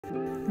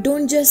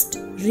Don't just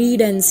read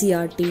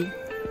NCERT,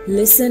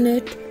 listen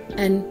it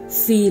and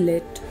feel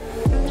it.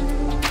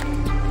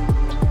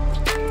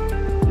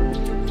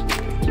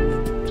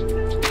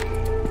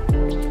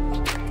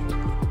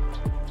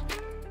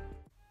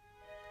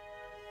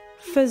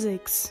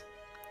 Physics,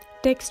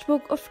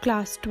 Textbook of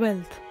Class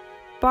 12th,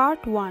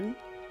 Part 1,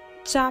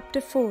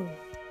 Chapter 4,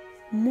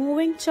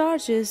 Moving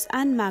Charges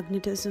and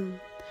Magnetism,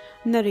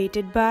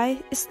 narrated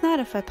by Isna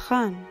Rafat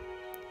Khan.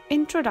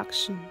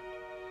 Introduction.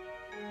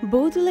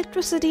 Both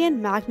electricity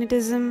and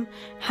magnetism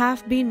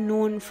have been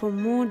known for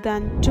more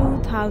than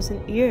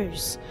 2000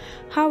 years.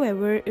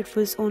 However, it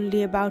was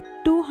only about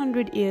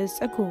 200 years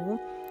ago,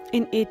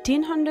 in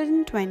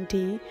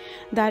 1820,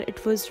 that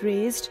it was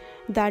raised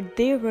that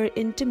they were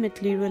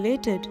intimately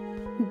related.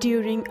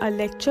 During a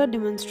lecture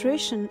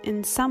demonstration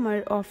in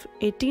summer of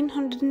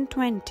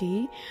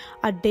 1820,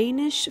 a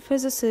Danish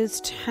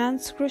physicist,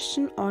 Hans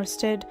Christian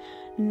Ørsted,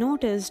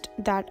 noticed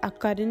that a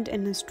current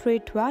in a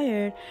straight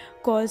wire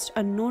caused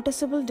a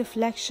noticeable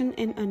deflection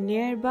in a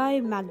nearby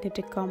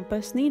magnetic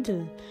compass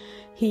needle.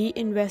 He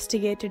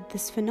investigated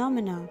this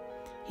phenomena.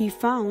 He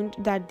found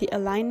that the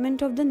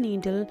alignment of the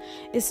needle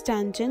is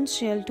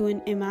tangential to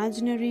an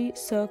imaginary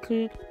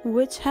circle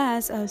which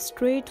has a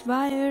straight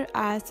wire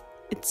as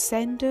its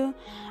center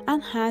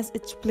and has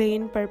its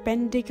plane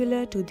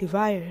perpendicular to the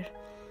wire.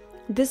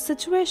 This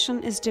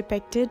situation is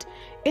depicted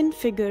in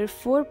figure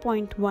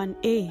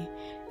 4.1a.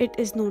 It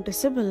is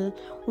noticeable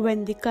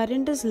when the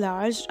current is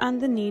large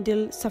and the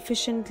needle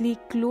sufficiently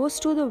close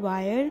to the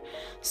wire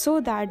so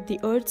that the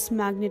Earth's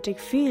magnetic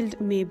field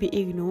may be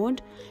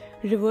ignored.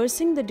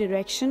 Reversing the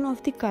direction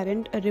of the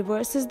current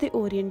reverses the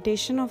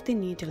orientation of the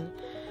needle.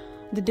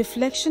 The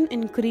deflection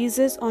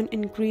increases on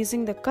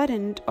increasing the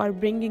current or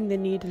bringing the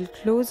needle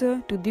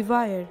closer to the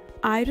wire.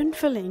 Iron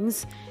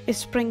fillings,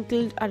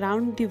 sprinkled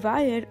around the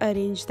wire,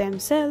 arrange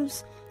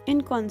themselves in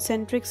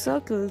concentric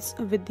circles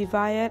with the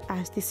wire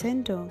as the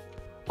center.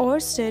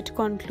 Ørsted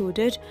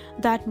concluded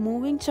that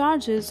moving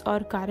charges or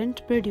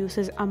current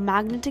produces a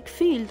magnetic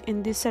field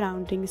in the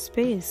surrounding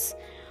space.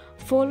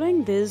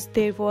 Following this,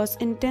 there was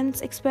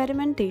intense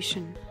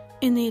experimentation.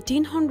 In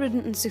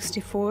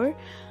 1864,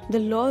 the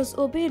laws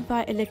obeyed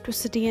by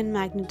electricity and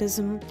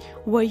magnetism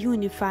were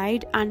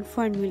unified and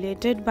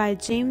formulated by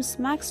James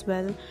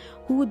Maxwell,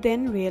 who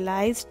then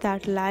realized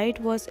that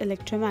light was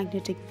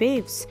electromagnetic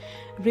waves.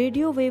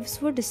 Radio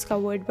waves were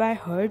discovered by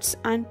Hertz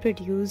and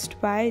produced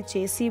by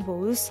J.C.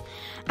 Bose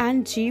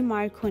and G.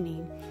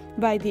 Marconi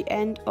by the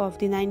end of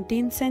the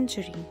 19th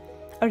century.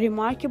 A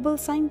remarkable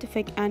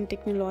scientific and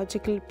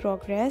technological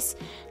progress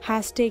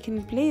has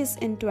taken place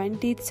in the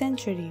 20th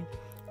century.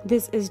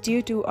 This is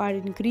due to our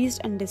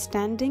increased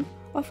understanding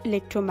of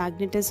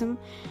electromagnetism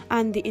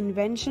and the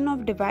invention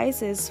of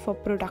devices for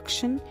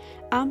production,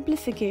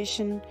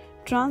 amplification,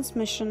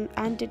 transmission,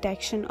 and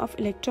detection of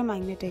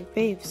electromagnetic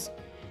waves.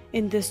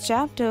 In this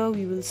chapter,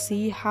 we will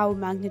see how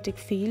magnetic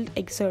field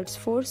exerts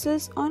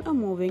forces on a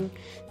moving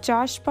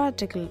charged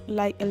particle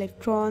like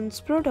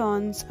electrons,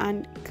 protons,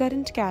 and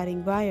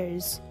current-carrying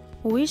wires.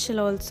 We shall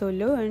also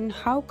learn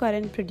how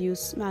current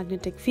produces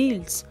magnetic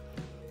fields.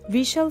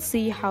 We shall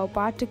see how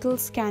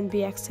particles can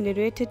be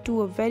accelerated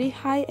to a very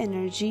high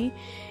energy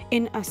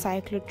in a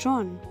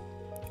cyclotron.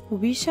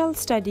 We shall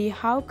study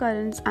how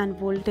currents and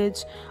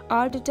voltage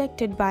are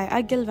detected by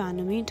a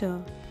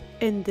galvanometer.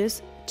 In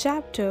this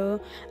chapter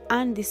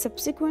and the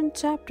subsequent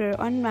chapter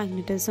on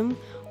magnetism,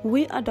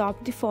 we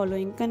adopt the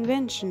following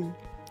convention.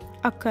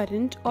 A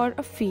current or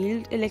a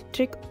field,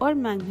 electric or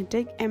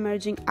magnetic,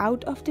 emerging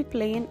out of the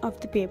plane of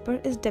the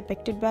paper is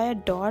depicted by a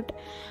dot,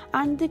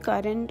 and the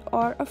current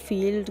or a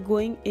field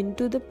going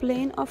into the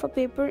plane of a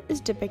paper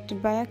is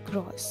depicted by a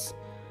cross.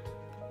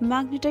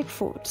 Magnetic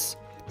force,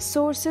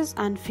 sources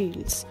and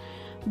fields.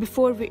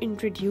 Before we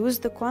introduce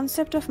the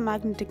concept of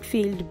magnetic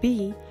field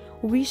B,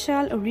 we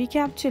shall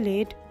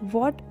recapitulate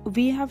what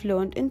we have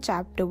learned in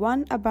Chapter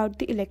 1 about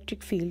the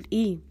electric field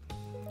E.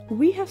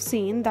 We have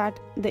seen that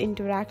the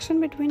interaction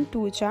between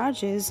two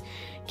charges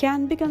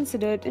can be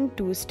considered in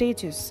two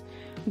stages.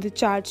 The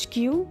charge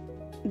Q,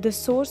 the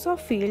source of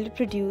field,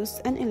 produces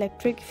an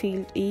electric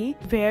field E,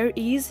 where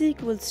E is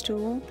equals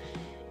to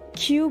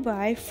Q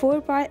by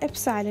 4 pi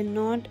epsilon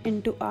naught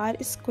into R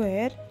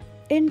square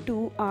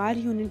into R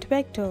unit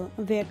vector,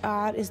 where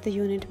R is the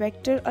unit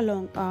vector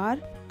along R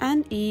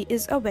and E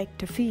is a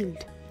vector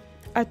field.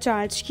 A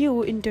charge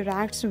Q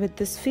interacts with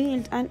this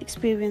field and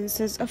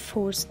experiences a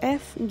force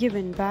F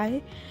given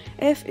by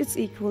F is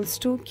equals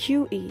to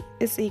QE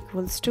is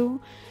equals to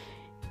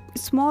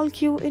small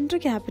q into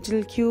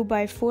capital Q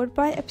by 4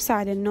 pi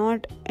epsilon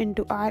naught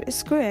into R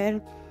square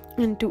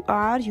into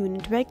R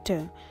unit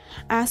vector.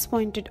 As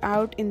pointed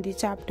out in the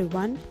Chapter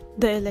 1,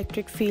 the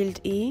electric field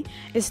E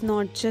is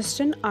not just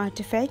an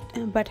artifact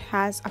but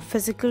has a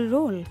physical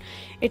role.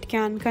 It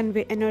can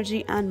convey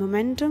energy and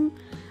momentum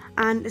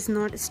and is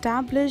not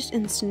established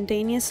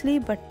instantaneously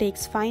but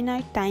takes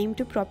finite time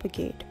to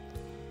propagate.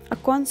 A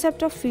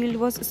concept of field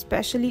was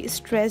especially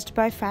stressed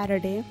by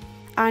Faraday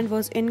and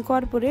was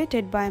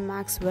incorporated by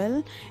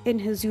Maxwell in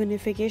his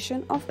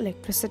unification of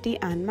electricity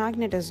and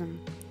magnetism.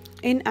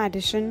 In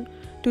addition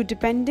to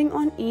depending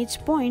on each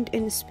point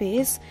in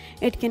space,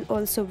 it can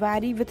also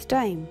vary with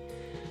time.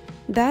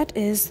 That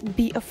is,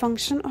 be a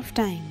function of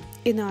time.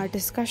 In our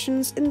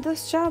discussions in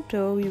this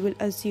chapter, we will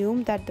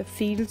assume that the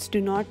fields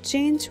do not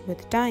change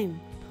with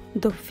time.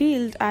 The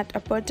field at a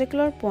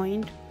particular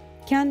point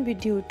can be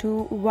due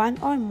to one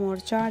or more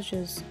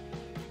charges.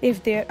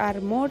 If there are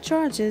more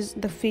charges,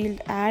 the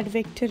field add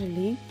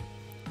vectorially.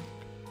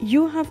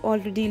 You have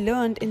already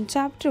learned in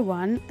chapter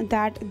 1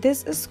 that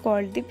this is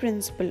called the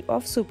principle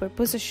of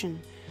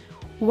superposition.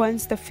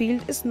 Once the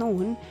field is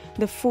known,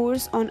 the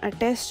force on a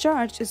test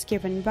charge is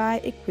given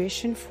by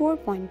equation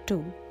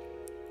 4.2.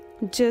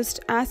 Just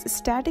as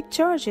static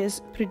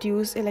charges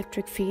produce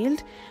electric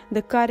field,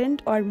 the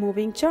current or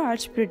moving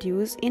charge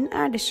produce in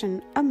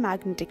addition a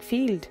magnetic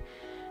field,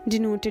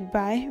 denoted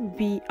by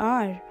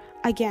Br,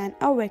 again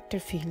a vector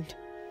field.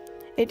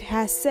 It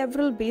has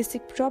several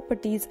basic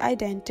properties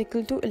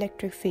identical to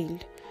electric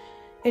field.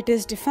 It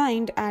is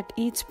defined at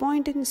each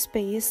point in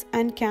space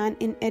and can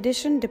in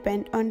addition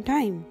depend on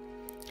time.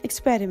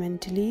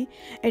 Experimentally,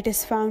 it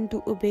is found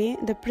to obey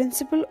the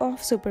principle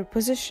of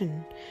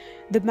superposition.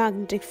 The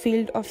magnetic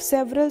field of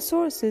several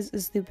sources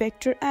is the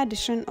vector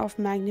addition of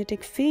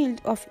magnetic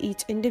field of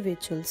each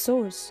individual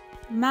source.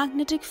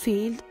 Magnetic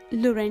field,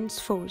 Lorentz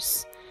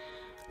force.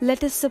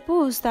 Let us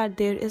suppose that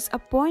there is a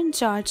point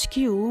charge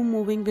q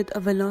moving with a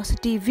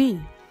velocity v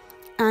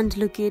and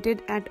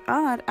located at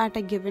r at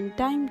a given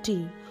time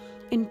t.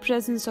 In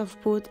presence of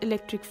both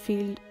electric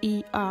field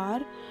ER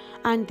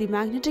and the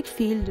magnetic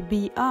field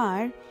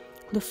BR,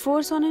 the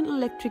force on an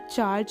electric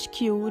charge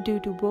Q due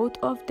to both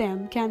of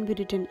them can be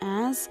written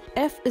as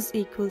F is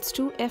equals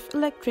to F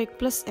electric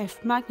plus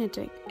F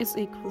magnetic is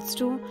equals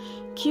to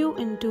Q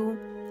into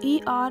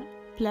ER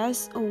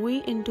plus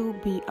V into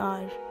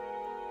BR.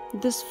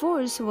 This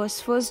force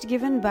was first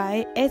given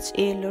by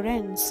H.A.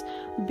 Lorentz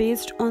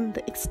based on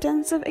the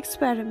extensive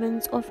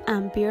experiments of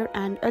Ampere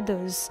and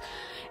others.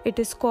 It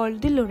is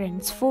called the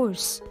Lorentz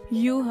force.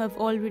 You have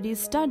already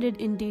studied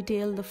in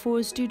detail the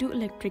force due to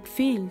electric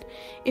field.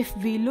 If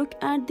we look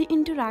at the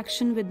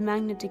interaction with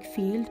magnetic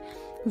field,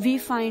 we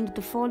find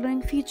the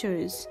following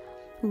features.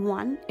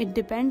 1. It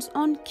depends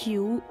on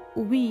Q,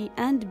 V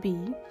and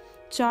B,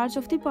 charge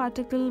of the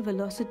particle,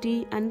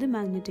 velocity and the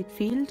magnetic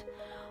field.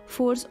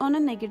 Force on a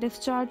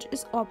negative charge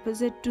is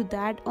opposite to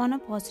that on a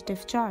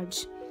positive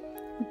charge.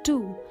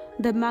 2.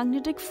 The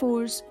magnetic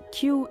force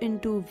Q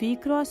into V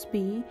cross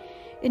B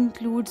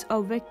includes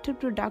a vector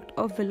product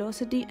of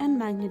velocity and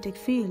magnetic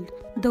field.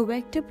 The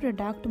vector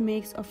product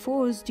makes a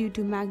force due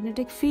to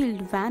magnetic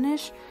field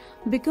vanish,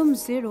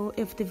 becomes zero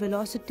if the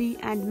velocity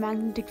and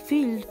magnetic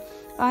field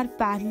are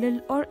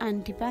parallel or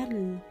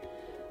antiparallel.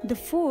 The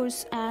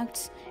force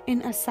acts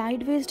in a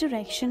sideways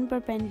direction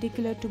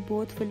perpendicular to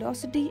both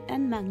velocity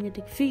and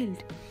magnetic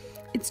field.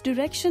 Its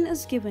direction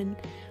is given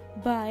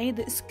by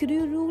the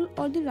screw rule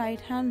or the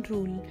right-hand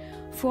rule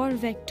for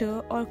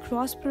vector or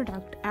cross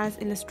product as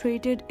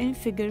illustrated in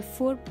figure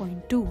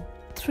 4.2.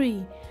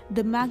 3.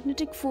 The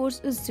magnetic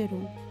force is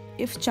zero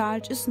if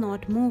charge is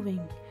not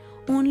moving.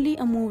 Only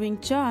a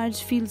moving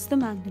charge feels the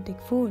magnetic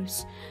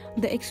force.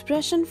 The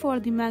expression for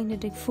the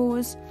magnetic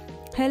force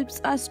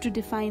helps us to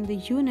define the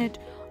unit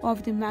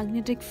of the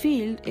magnetic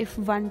field if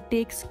one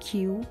takes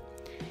Q,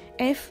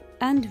 F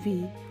and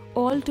V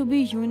all to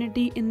be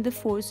unity in the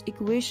force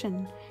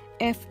equation.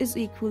 F is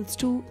equals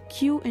to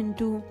Q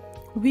into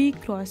V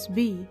cross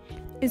B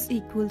is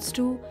equals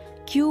to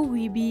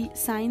QVB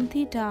sin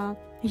theta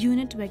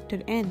unit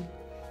vector n,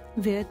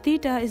 where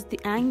theta is the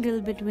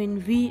angle between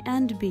V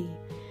and B.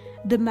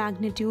 The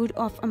magnitude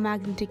of a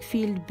magnetic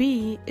field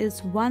B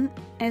is 1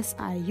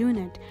 SI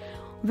unit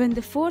when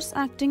the force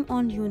acting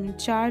on unit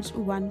charge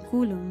 1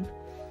 coulomb,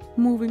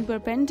 moving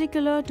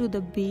perpendicular to the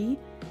B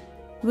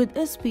with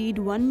a speed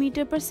 1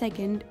 meter per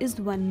second is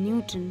 1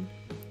 Newton.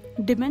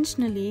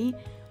 Dimensionally,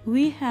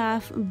 we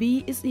have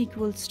B is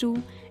equals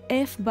to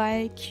F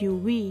by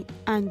QV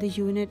and the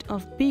unit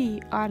of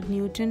B are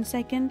Newton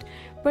second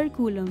per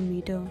coulomb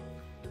meter.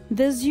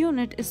 This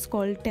unit is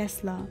called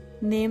Tesla,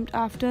 named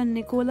after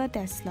Nikola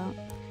Tesla.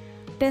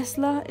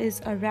 Tesla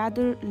is a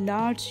rather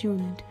large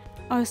unit.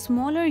 A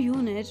smaller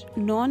unit,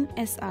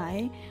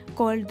 non-SI,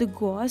 called the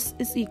Gauss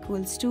is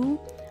equals to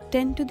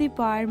 10 to the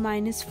power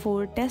minus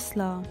 4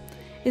 Tesla,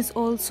 is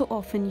also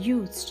often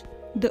used.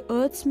 The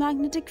Earth's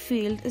magnetic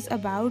field is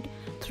about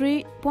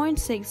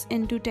 3.6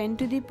 into 10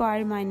 to the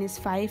power minus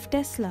 5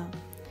 Tesla.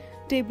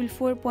 Table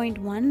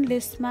 4.1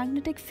 lists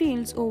magnetic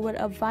fields over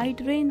a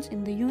wide range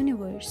in the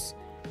universe.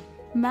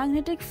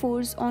 Magnetic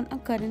force on a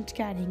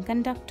current-carrying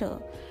conductor.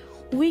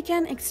 We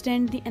can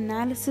extend the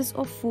analysis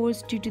of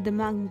force due to the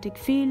magnetic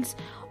fields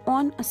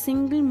on a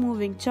single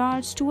moving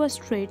charge to a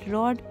straight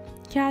rod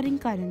carrying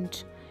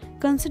current.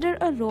 Consider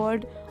a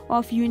rod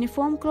of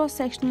uniform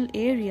cross-sectional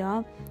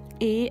area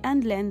A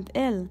and length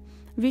L.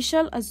 We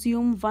shall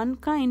assume one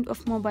kind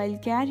of mobile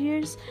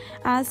carriers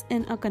as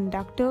in a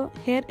conductor,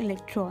 here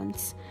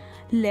electrons.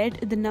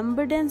 Let the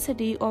number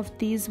density of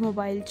these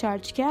mobile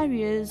charge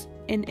carriers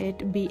in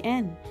it be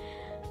n.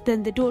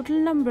 then the total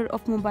number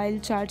of mobile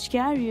charge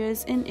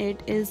carriers in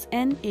it is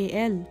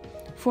NaL.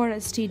 For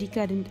a steady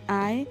current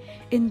I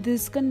in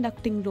this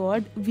conducting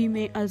rod, we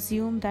may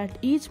assume that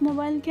each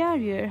mobile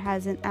carrier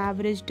has an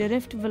average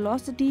drift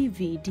velocity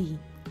Vd.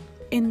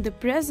 In the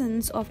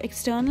presence of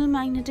external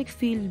magnetic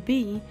field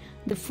B,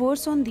 the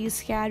force on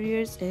these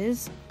carriers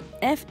is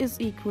F is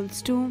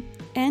equals to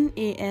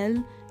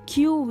NaL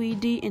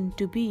QVd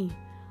into B,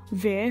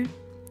 where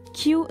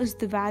Q is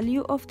the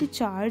value of the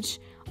charge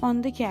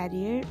on the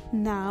carrier.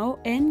 Now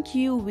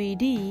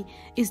NQVd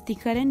is the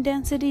current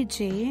density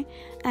J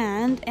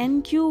and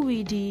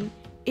NQVd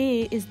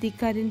A is the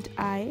current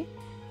I.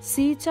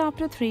 See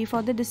chapter 3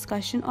 for the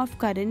discussion of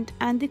current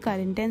and the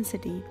current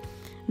density.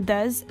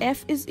 Thus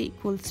F is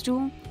equals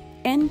to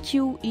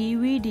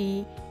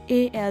NQEVd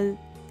AL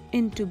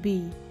into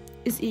B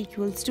is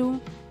equals to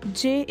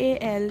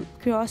JAL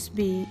cross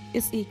B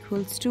is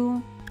equals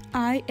to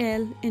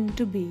IL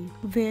into B,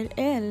 where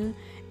L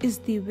is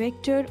the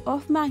vector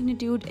of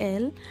magnitude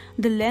L,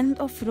 the length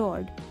of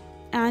rod,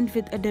 and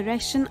with a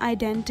direction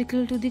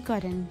identical to the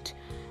current.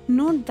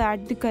 Note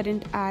that the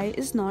current I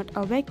is not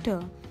a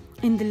vector.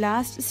 In the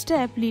last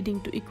step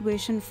leading to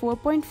equation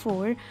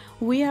 4.4,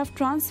 we have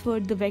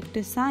transferred the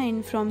vector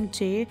sign from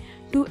J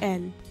to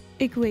L.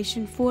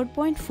 Equation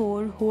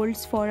 4.4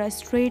 holds for a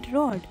straight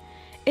rod.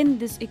 In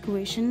this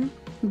equation,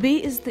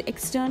 B is the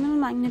external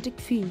magnetic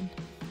field.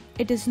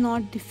 It is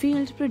not the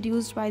field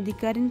produced by the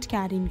current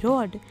carrying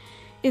rod.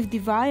 If the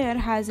wire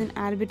has an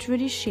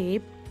arbitrary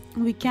shape,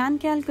 we can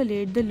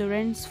calculate the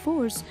Lorentz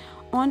force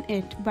on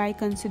it by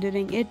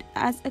considering it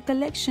as a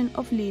collection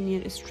of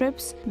linear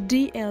strips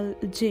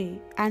dlj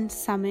and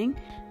summing.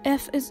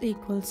 F is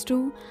equals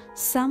to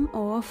sum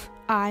of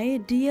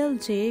I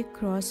dlj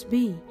cross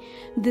B.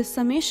 This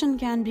summation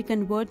can be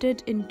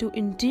converted into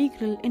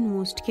integral in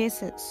most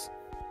cases.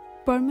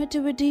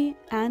 Permittivity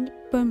and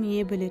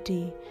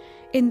permeability.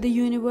 In the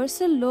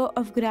universal law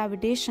of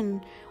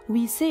gravitation,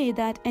 we say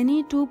that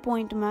any 2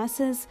 point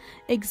masses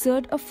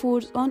exert a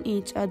force on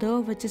each other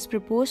which is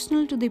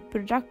proportional to the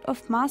product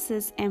of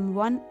masses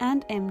m1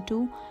 and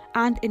m2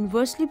 and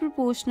inversely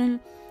proportional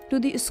to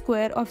the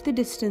square of the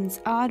distance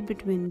r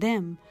between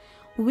them.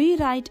 We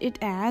write it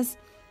as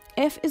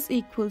F is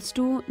equals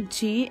to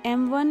G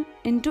m1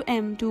 into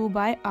m2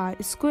 by r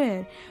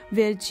square,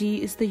 where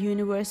G is the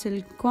universal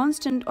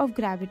constant of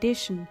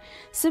gravitation.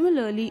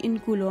 Similarly, in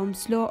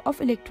Coulomb's law of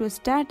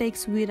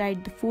electrostatics, we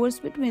write the force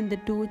between the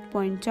 2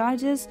 point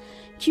charges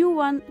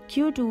Q1,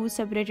 Q2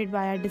 separated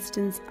by a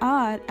distance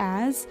r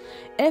as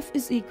F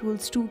is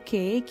equals to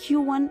K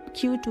Q1,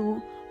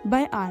 Q2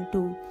 by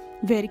r2,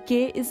 where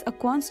K is a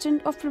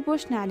constant of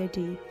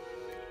proportionality.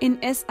 In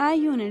SI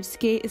units,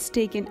 K is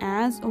taken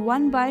as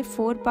 1 by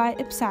 4 pi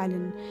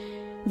epsilon,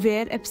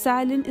 where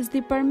epsilon is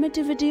the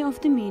permittivity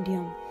of the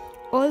medium.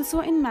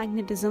 Also in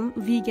magnetism,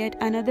 we get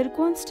another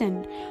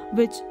constant,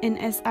 which in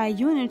SI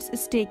units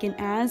is taken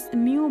as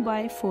mu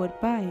by 4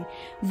 pi,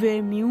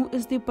 where mu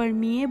is the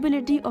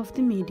permeability of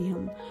the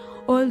medium.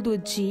 Although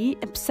G,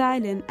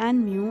 epsilon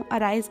and mu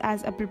arise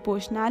as a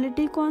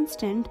proportionality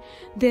constant,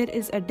 there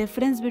is a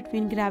difference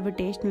between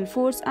gravitational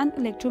force and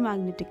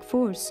electromagnetic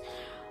force.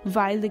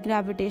 While the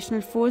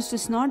gravitational force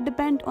does not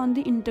depend on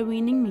the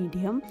intervening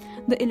medium,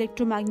 the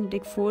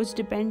electromagnetic force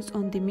depends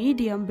on the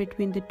medium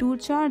between the two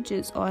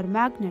charges or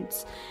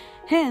magnets.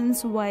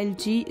 Hence, while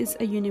G is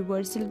a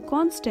universal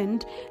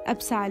constant,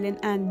 epsilon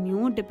and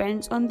mu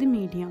depends on the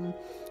medium.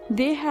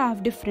 They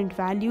have different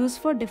values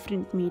for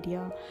different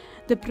media.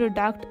 The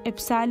product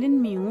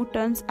epsilon mu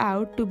turns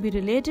out to be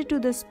related to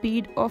the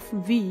speed of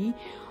v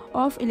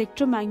of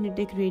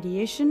electromagnetic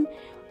radiation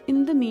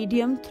in the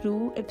medium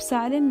through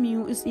epsilon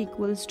mu is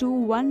equals to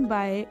 1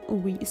 by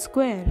v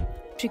square.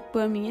 Electric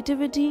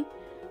permeativity.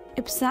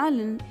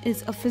 Epsilon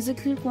is a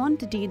physical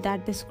quantity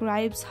that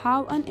describes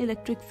how an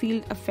electric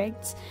field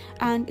affects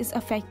and is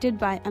affected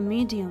by a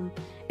medium.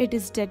 It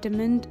is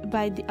determined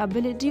by the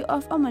ability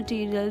of a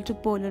material to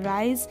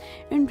polarize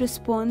in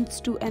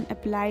response to an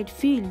applied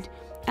field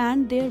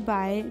and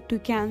thereby to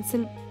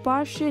cancel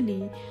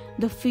partially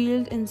the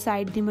field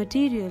inside the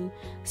material.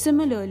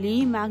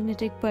 Similarly,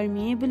 magnetic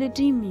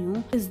permeability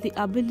mu is the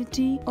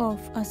ability of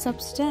a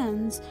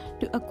substance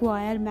to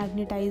acquire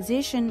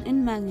magnetization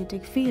in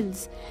magnetic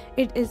fields.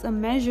 It is a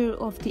measure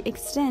of the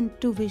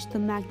extent to which the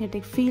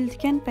magnetic field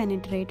can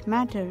penetrate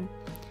matter.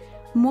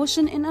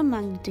 Motion in a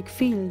magnetic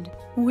field.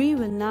 We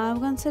will now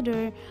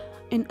consider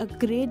in a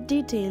great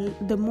detail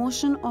the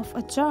motion of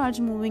a charge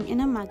moving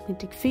in a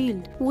magnetic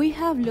field. We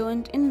have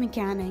learned in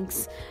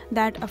mechanics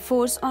that a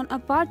force on a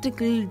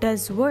particle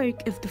does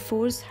work if the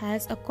force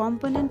has a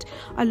component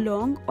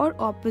along or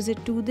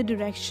opposite to the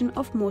direction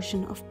of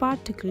motion of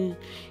particle.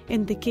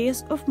 In the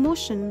case of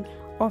motion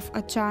of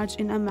a charge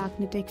in a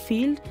magnetic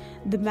field,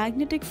 the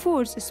magnetic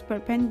force is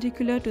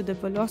perpendicular to the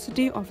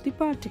velocity of the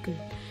particle.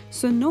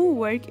 So no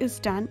work is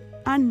done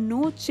and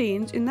no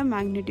change in the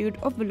magnitude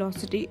of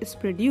velocity is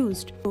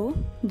produced. So,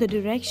 the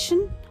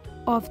direction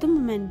of the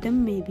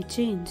momentum may be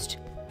changed.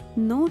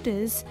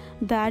 Notice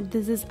that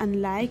this is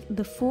unlike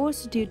the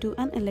force due to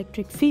an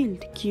electric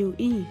field,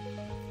 QE.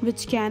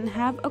 which can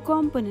have a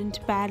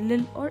component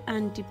parallel or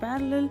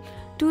anti-parallel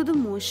to the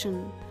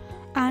motion,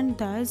 and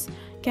thus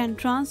can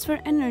transfer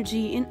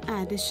energy in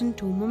addition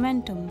to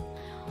momentum.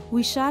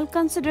 We shall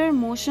consider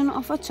motion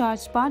of a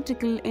charged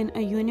particle in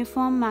a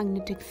uniform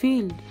magnetic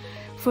field.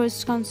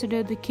 First,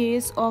 consider the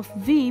case of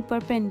V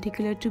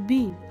perpendicular to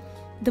B.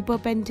 The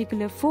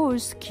perpendicular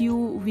force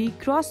QV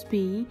cross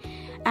B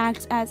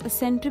acts as a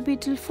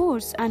centripetal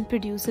force and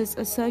produces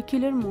a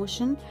circular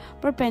motion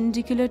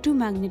perpendicular to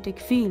magnetic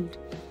field.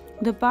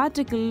 The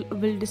particle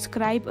will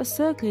describe a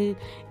circle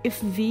if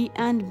V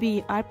and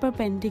B are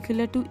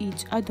perpendicular to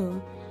each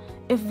other.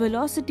 If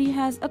velocity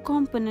has a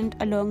component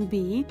along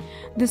B,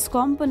 this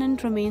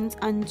component remains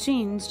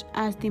unchanged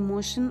as the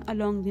motion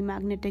along the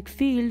magnetic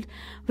field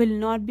will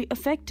not be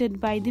affected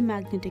by the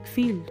magnetic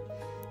field.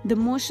 The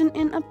motion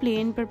in a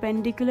plane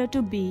perpendicular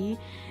to B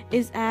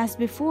is as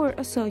before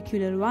a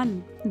circular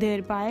one,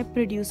 thereby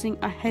producing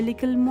a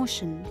helical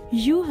motion.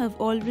 You have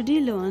already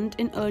learned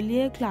in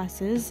earlier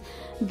classes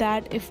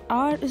that if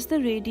r is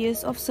the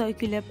radius of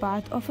circular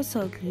path of a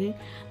circle,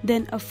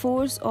 then a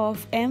force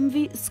of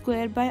mv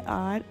square by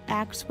r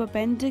acts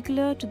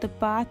perpendicular to the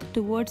path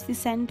towards the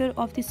center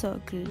of the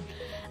circle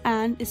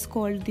and is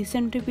called the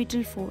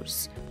centripetal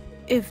force.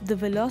 If the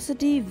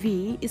velocity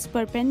v is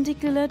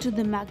perpendicular to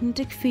the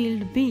magnetic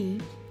field B,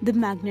 the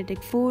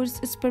magnetic force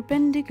is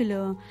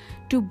perpendicular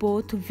to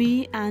both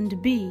V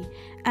and B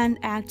and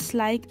acts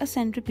like a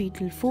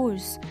centripetal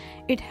force.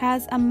 It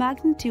has a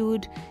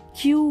magnitude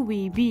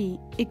QVB,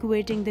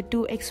 equating the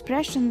two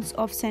expressions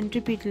of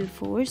centripetal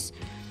force.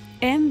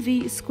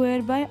 mv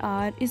square by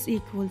r is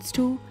equals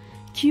to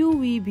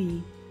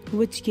QVB,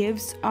 which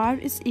gives r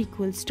is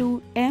equals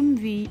to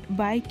mv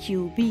by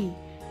qb.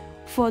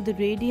 For the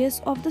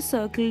radius of the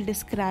circle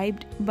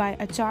described by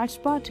a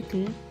charged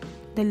particle,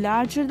 the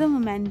larger the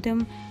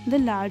momentum, the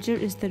larger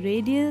is the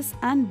radius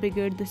and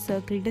bigger the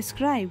circle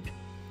described.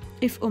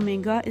 If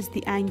omega is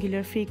the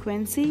angular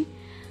frequency,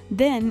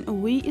 then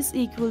V is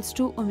equals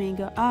to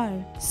omega r.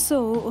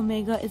 So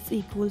omega is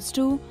equals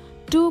to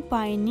 2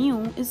 pi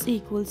nu is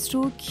equals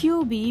to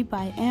qb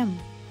by m,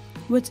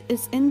 which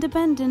is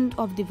independent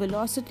of the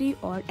velocity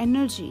or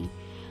energy,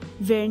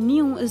 where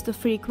nu is the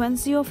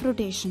frequency of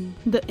rotation.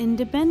 The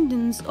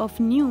independence of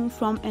nu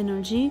from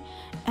energy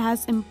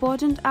has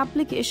important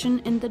application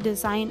in the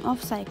design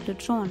of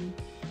cyclotron.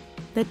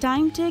 The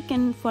time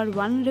taken for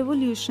one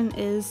revolution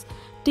is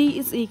t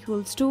is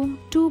equals to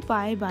 2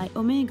 pi by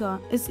omega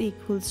is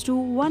equals to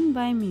 1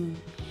 by mu.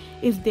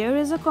 If there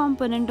is a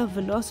component of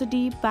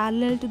velocity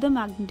parallel to the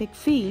magnetic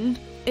field,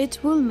 it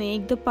will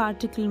make the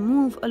particle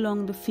move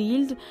along the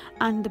field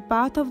and the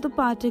path of the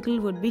particle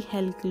would be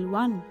helical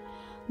one.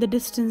 The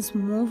distance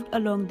moved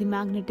along the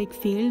magnetic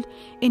field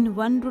in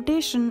one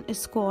rotation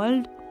is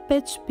called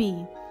pitch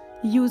p.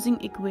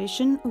 Using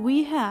equation,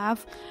 we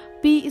have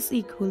p is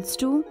equals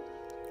to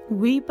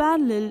v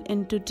parallel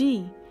into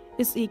t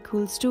is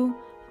equals to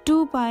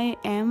 2 pi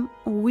m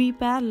v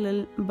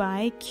parallel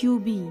by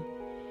qb.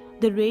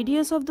 The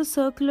radius of the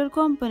circular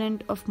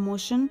component of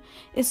motion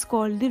is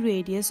called the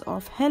radius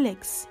of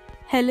helix.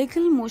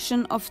 Helical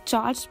motion of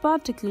charged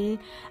particle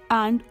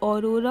and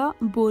aurora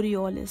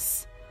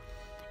borealis.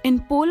 In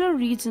polar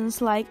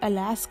regions like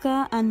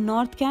Alaska and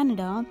North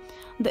Canada,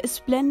 the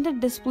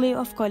splendid display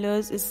of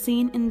colors is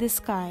seen in the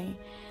sky.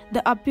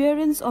 The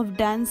appearance of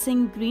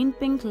dancing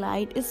green-pink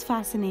light is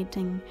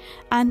fascinating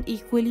and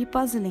equally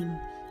puzzling.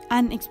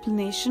 An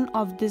explanation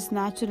of this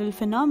natural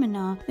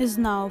phenomena is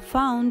now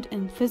found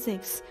in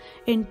physics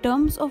in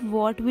terms of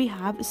what we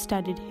have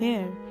studied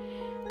here.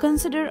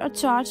 Consider a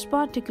charged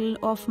particle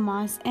of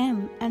mass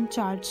m and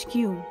charge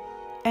q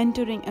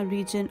entering a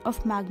region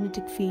of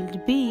magnetic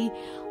field B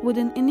with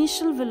an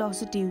initial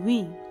velocity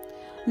v.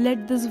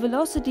 Let this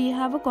velocity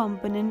have a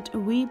component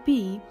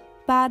Vp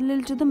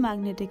parallel to the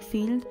magnetic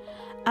field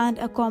and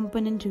a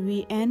component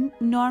Vn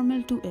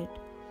normal to it.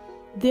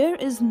 There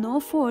is no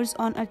force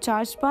on a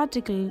charged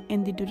particle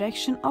in the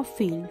direction of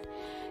field.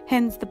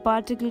 Hence, the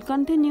particle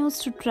continues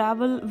to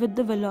travel with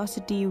the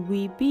velocity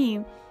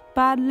Vp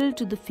parallel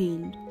to the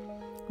field.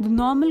 The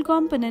normal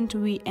component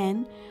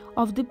Vn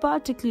of the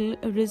particle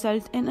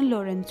results in a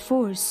Lorentz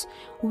force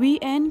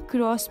Vn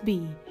cross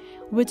B,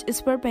 which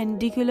is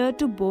perpendicular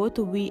to both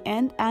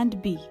Vn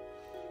and B.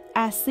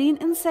 As seen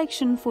in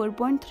section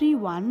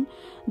 4.31,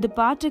 the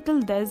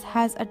particle thus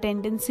has a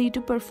tendency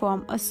to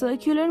perform a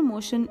circular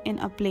motion in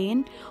a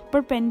plane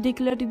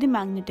perpendicular to the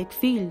magnetic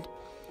field,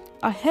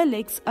 a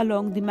helix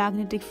along the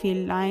magnetic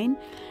field line,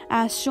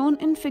 as shown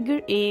in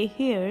figure A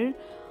here.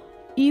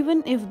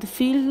 Even if the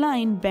field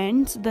line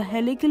bends, the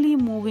helically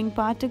moving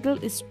particle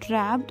is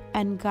trapped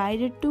and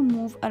guided to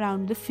move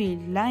around the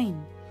field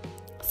line.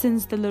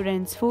 Since the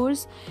Lorentz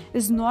force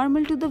is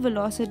normal to the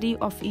velocity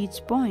of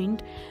each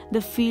point,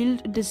 the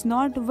field does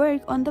not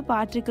work on the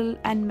particle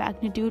and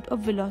magnitude of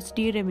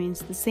velocity remains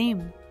the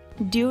same.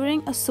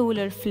 During a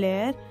solar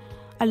flare,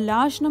 a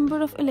large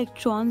number of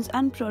electrons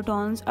and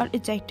protons are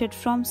ejected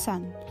from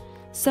Sun.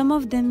 Some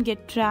of them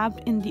get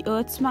trapped in the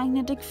Earth's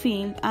magnetic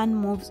field and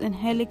moves in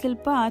helical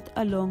path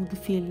along the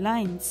field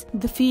lines.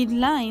 The field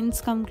lines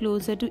come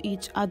closer to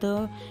each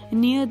other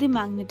near the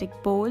magnetic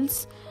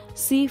poles.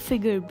 See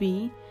figure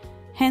B.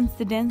 Hence,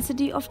 the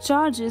density of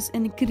charges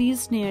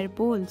increase near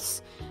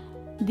poles.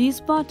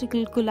 These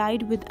particles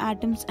collide with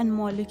atoms and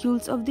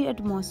molecules of the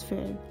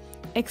atmosphere.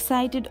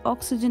 Excited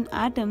oxygen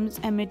atoms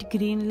emit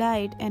green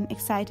light and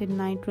excited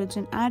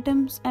nitrogen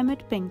atoms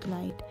emit pink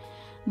light.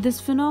 This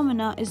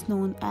phenomena is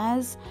known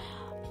as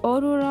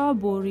aurora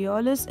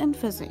borealis in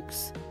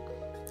physics.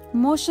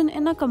 Motion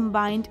in a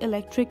combined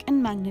electric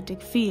and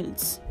magnetic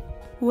fields.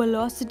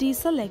 Velocity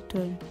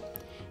selector.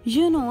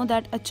 You know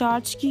that a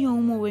charge q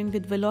moving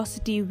with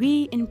velocity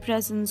v in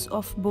presence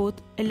of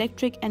both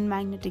electric and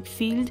magnetic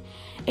field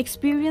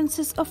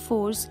experiences a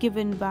force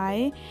given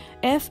by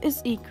F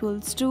is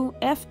equals to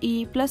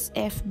Fe plus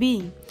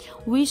Fb.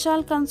 We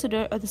shall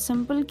consider the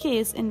simple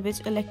case in which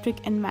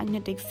electric and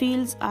magnetic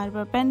fields are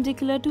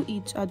perpendicular to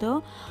each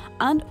other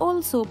and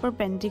also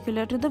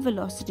perpendicular to the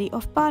velocity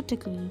of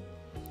particle.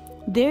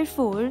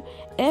 Therefore,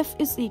 F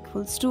is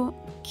equals to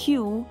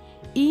q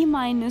E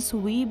minus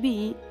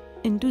Vb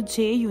into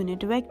j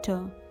unit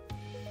vector.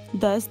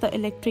 Thus, the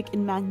electric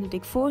and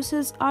magnetic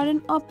forces are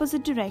in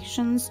opposite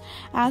directions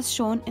as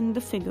shown in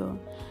the figure.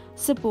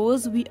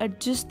 Suppose we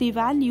adjust the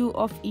value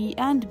of E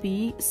and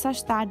B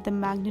such that the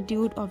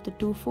magnitude of the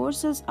two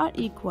forces are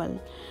equal.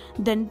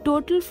 Then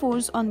total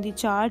force on the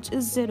charge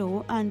is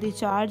 0 and the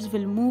charge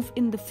will move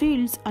in the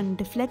fields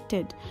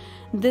undeflected.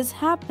 This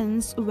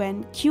happens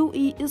when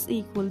QE is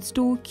equals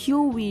to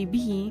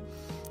QVB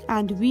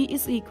and V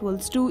is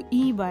equals to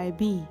E by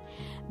B.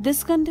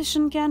 This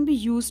condition can be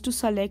used to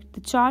select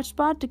the charged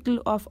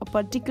particle of a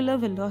particular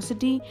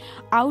velocity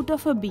out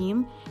of a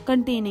beam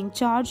containing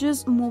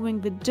charges moving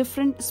with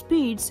different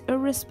speeds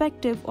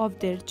irrespective of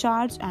their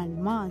charge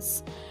and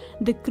mass.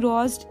 The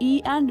crossed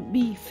E and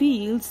B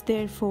fields,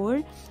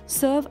 therefore,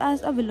 serve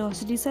as a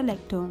velocity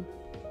selector.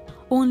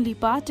 Only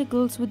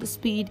particles with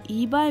speed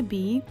E by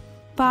B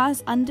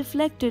pass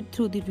undeflected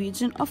through the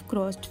region of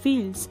crossed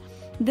fields.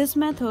 This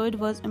method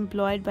was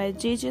employed by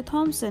J.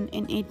 Thomson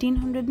in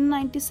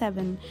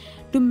 1897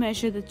 to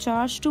measure the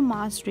charge to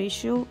mass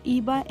ratio E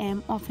by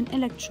m of an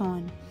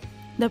electron.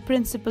 The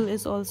principle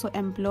is also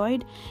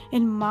employed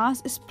in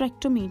mass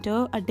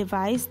spectrometer, a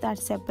device that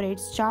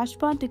separates charged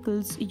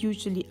particles,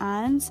 usually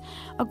ions,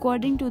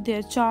 according to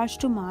their charge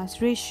to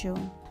mass ratio.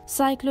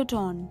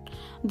 Cyclotron.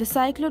 The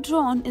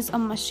cyclotron is a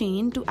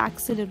machine to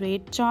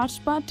accelerate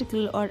charged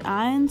particles or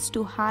ions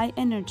to high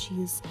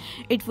energies.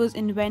 It was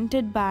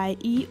invented by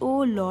E.O.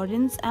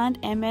 Lawrence and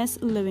M.S.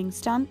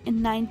 Livingston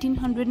in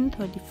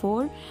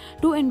 1934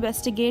 to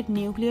investigate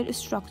nuclear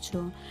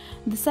structure.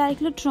 The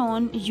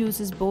cyclotron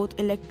uses both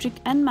electric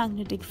and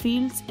magnetic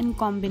fields in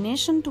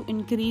combination to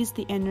increase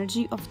the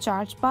energy of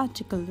charged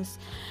particles.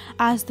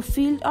 As the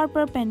fields are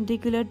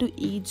perpendicular to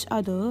each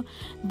other,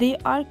 they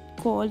are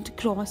called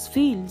cross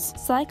fields.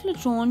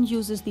 Cyclotron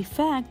uses the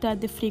fact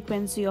that the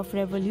frequency of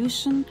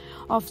revolution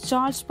of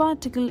charged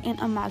particle in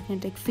a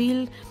magnetic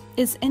field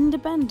is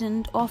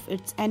independent of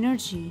its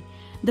energy.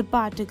 The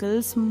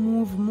particles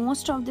move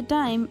most of the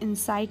time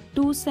inside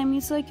two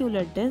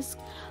semicircular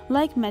disks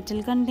like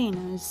metal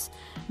containers,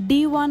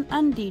 D1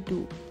 and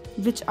D2,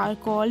 which are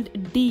called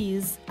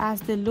Ds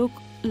as they look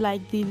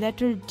like the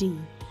letter D.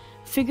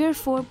 Figure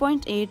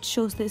 4.8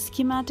 shows the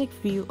schematic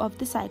view of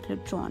the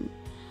cyclotron.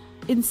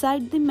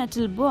 Inside the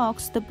metal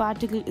box, the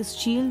particle is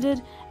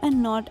shielded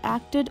and not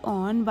acted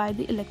on by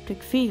the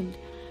electric field.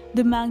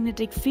 The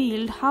magnetic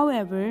field,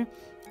 however,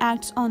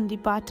 acts on the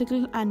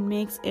particle and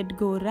makes it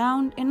go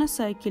round in a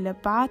circular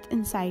path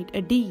inside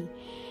a D.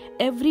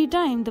 Every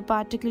time the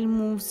particle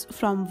moves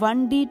from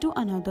one D to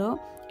another,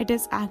 it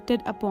is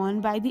acted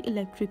upon by the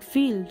electric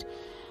field.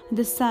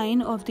 The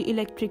sign of the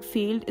electric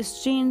field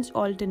is changed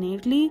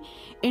alternately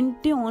in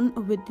tune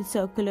with the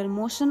circular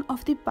motion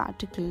of the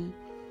particle.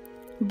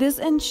 This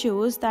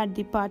ensures that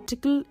the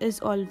particle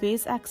is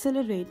always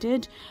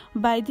accelerated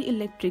by the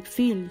electric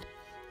field.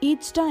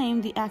 Each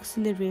time the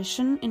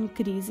acceleration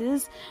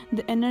increases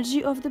the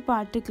energy of the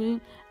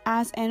particle.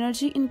 As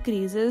energy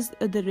increases,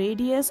 the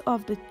radius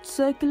of the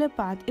circular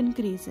path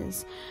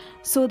increases.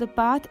 So the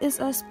path is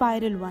a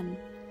spiral one.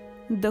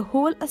 The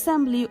whole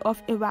assembly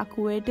is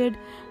evacuated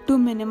to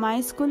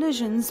minimize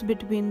collisions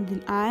between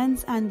the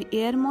ions and the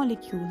air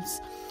molecules.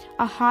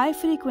 A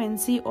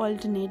high-frequency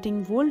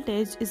alternating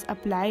voltage is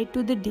applied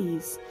to the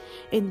Ds.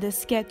 In the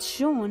sketch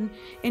shown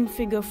in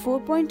figure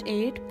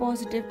 4.8,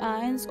 positive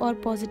ions or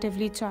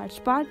positively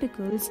charged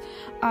particles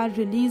are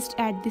released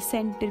at the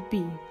center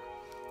P.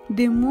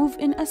 They move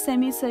in a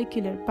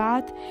semicircular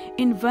path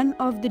in one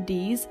of the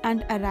Ds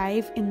and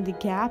arrive in the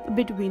gap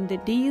between the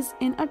Ds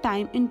in a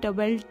time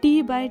interval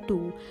T by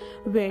 2,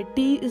 where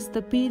T is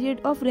the period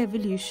of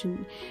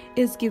revolution,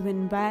 is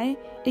given by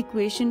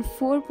equation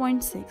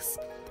 4.6.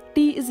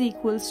 T is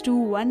equals to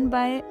 1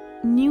 by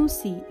nu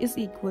c is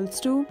equals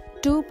to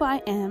 2 pi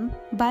m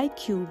by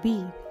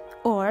qb,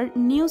 or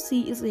nu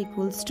c is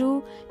equals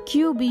to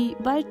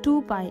qb by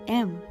 2 pi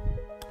m.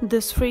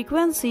 This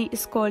frequency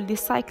is called the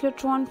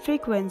cyclotron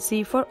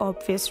frequency for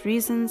obvious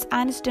reasons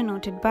and is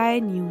denoted by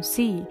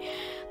µc.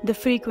 The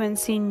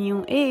frequency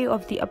µa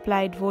of the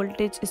applied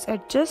voltage is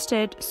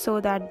adjusted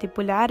so that the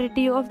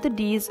polarity of the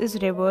Ds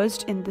is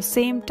reversed in the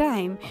same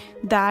time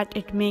that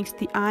it makes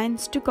the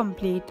ions to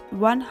complete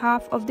one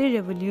half of the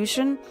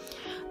revolution.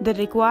 The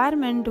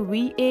requirement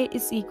Va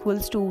is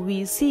equals to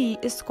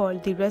Vc is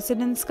called the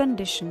resonance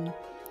condition.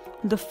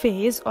 The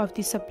phase of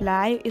the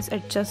supply is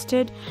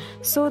adjusted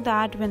so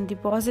that when the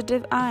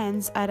positive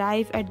ions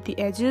arrive at the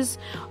edges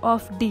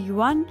of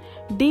D1,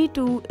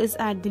 D2 is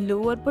at the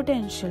lower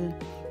potential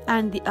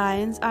and the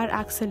ions are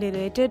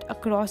accelerated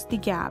across the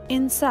gap.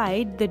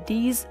 Inside the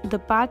Ds, the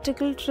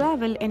particle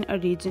travel in a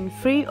region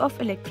free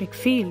of electric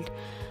field.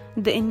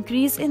 The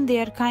increase in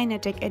their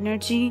kinetic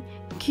energy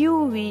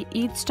QV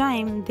each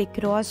time they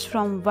cross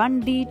from one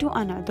D to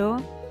another.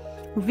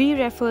 V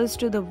refers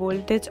to the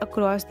voltage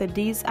across the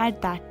Ds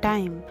at that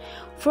time.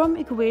 From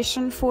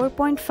equation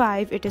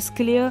 4.5, it is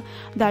clear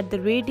that the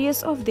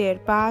radius of their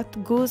path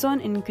goes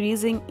on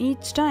increasing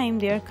each time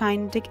their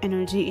kinetic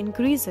energy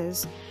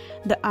increases.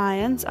 The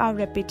ions are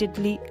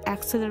repeatedly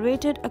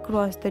accelerated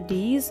across the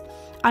Ds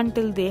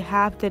until they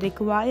have the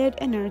required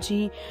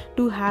energy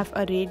to have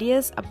a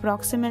radius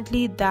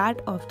approximately that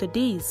of the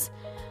Ds.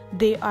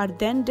 They are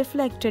then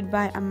deflected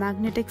by a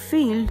magnetic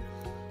field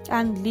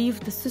and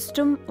leave the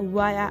system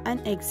via an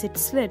exit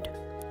slit.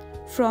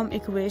 From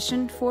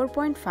equation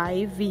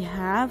 4.5 we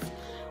have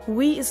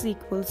V is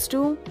equals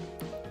to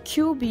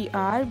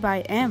QBR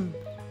by M,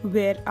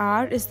 where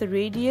R is the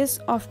radius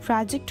of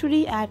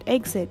trajectory at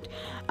exit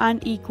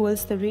and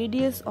equals the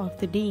radius of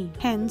the D.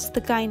 Hence,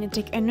 the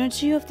kinetic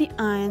energy of the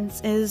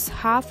ions is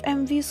half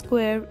mv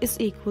square is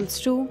equals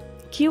to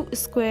Q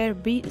square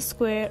B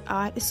square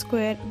R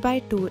square by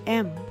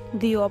 2m.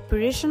 The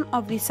operation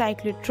of the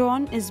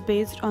cyclotron is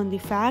based on the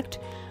fact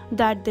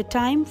that the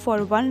time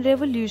for one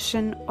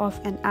revolution of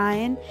an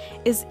ion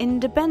is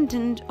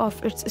independent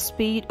of its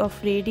speed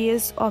of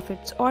radius of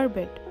its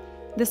orbit.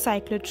 The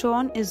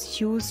cyclotron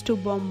is used to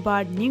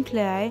bombard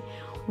nuclei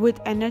with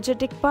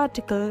energetic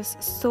particles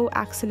so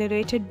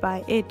accelerated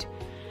by it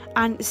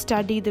and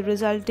study the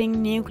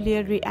resulting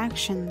nuclear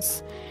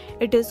reactions.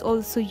 It is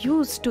also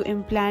used to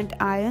implant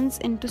ions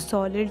into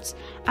solids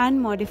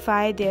and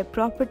modify their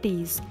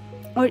properties,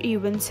 or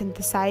even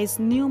synthesize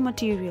new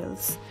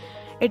materials.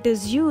 It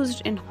is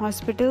used in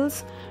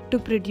hospitals to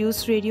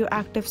produce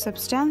radioactive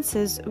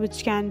substances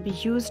which can be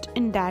used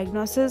in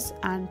diagnosis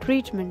and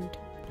treatment.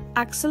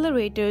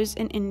 Accelerators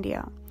in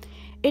India.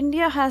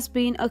 India has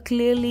been a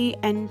clearly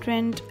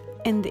entrant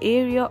in the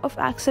area of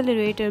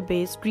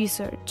accelerator-based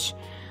research.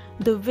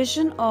 The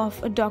vision of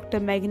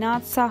Dr.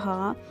 Meghnad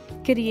Saha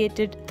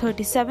created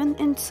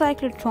 37-inch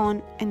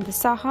cyclotron in the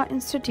Saha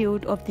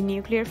Institute of the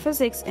Nuclear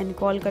Physics in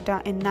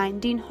Kolkata in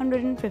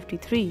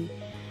 1953.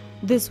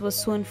 This was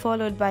soon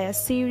followed by a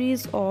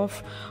series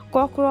of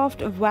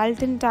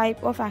Cockcroft-Walton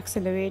type of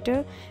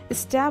accelerator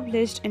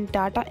established in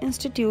Tata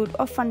Institute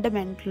of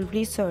Fundamental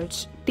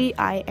Research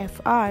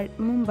 (TIFR)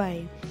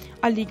 Mumbai,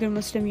 Aligarh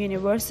Muslim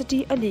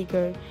University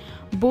Aligarh,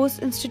 Bose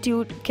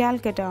Institute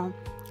Calcutta,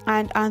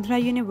 and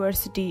Andhra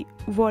University,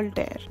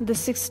 Voltaire. The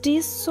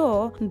 60s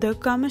saw the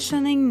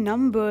commissioning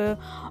number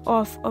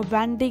of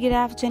Van de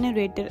Graaff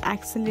generator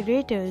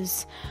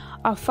accelerators,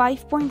 a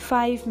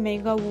 5.5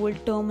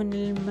 megavolt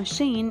terminal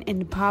machine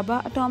in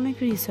Bhabha Atomic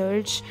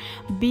Research,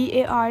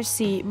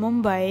 BARC,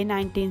 Mumbai,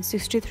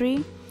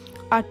 1963,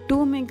 a 2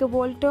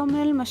 megavolt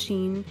terminal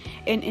machine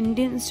in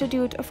Indian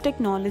Institute of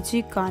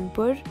Technology,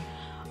 Kanpur,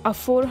 a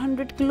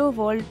 400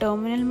 kilovolt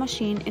terminal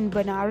machine in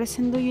Banaras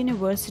Hindu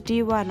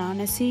University,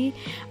 Varanasi,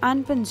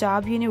 and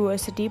Punjab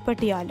University,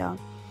 Patiala.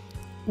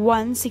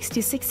 One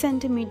 66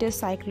 cm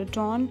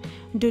cyclotron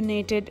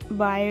donated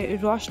by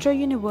Rashtra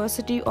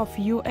University of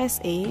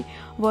USA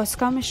was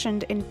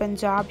commissioned in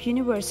Punjab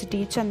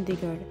University,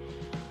 Chandigarh.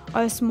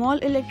 A small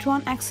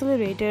electron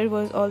accelerator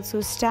was also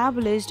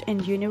established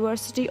in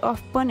University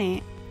of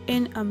Pune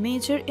in a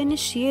major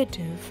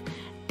initiative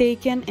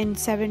taken in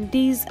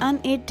 70s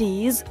and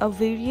 80s. A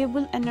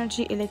variable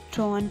energy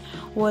electron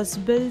was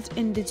built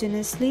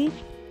indigenously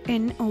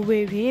in a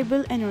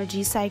Variable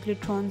Energy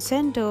Cyclotron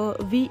Center,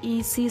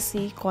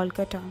 VECC,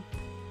 Kolkata.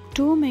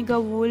 2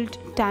 megavolt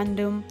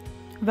tandem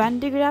Van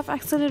de Graaff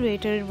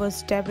accelerator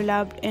was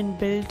developed and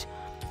built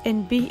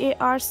in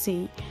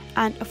BARC,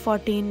 and a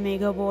 14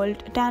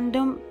 megavolt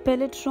tandem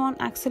pelletron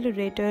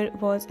accelerator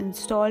was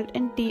installed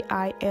in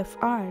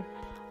TIFR.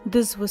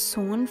 This was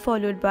soon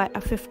followed by a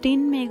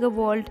 15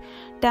 megavolt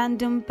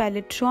tandem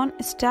pelletron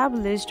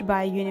established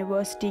by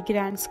University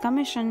Grants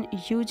Commission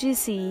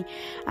 (UGC)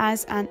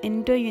 as an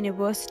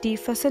inter-university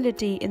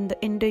facility in the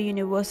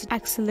Inter-University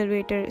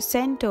Accelerator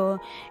Center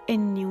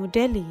in New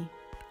Delhi.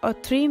 A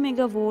 3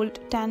 megavolt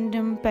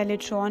tandem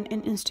pelletron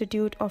in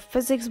Institute of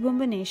Physics,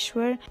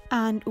 Bhubaneswar,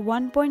 and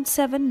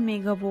 1.7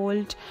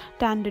 megavolt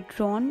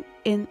tandetron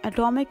in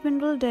Atomic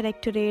Mineral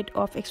Directorate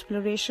of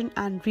Exploration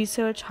and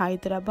Research,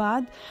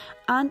 Hyderabad,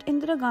 and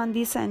Indira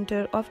Gandhi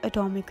Center of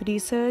Atomic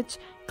Research,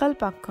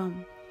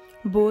 Kalpakkam.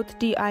 Both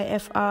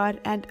TIFR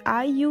and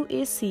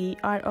IUAC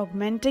are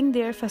augmenting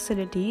their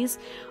facilities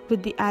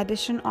with the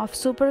addition of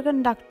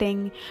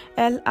superconducting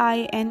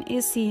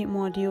LINAC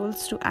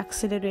modules to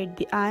accelerate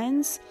the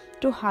ions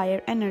to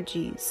higher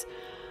energies.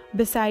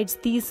 Besides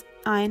these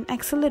ion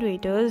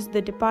accelerators,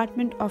 the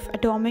Department of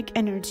Atomic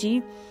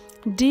Energy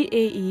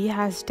DAE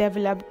has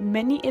developed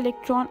many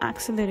electron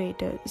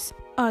accelerators.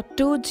 A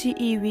 2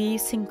 GeV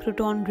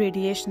synchrotron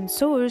radiation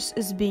source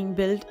is being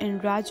built in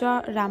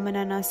Raja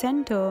Ramanana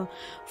Center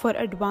for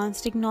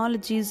Advanced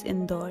Technologies,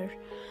 Indore.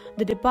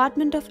 The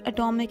Department of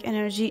Atomic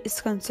Energy is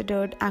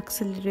considered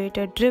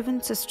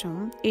Accelerator-Driven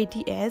System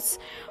 (ATS)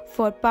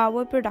 for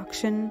power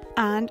production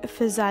and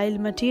fissile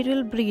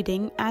material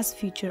breeding as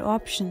future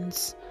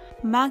options.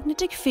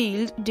 Magnetic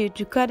field due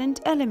to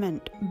current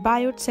element,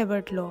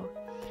 Biot-Savart law.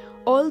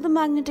 All the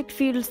magnetic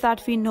fields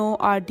that we know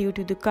are due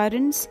to the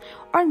currents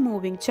or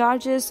moving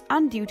charges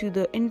and due to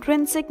the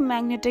intrinsic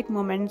magnetic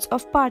moments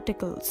of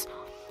particles.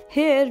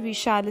 Here we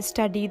shall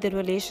study the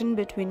relation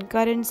between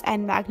currents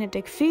and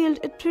magnetic field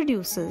it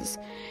produces.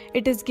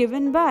 It is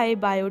given by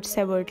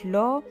Biot-Savart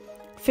law.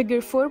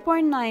 Figure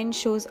 4.9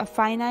 shows a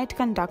finite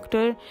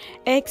conductor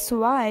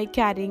XY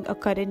carrying a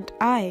current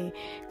I.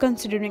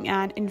 Considering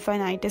an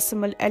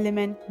infinitesimal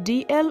element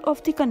dl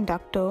of the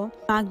conductor,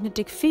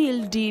 magnetic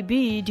field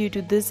dB due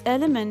to this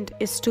element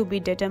is to be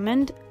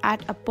determined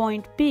at a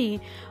point P,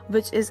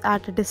 which is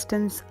at a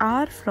distance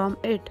r from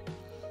it.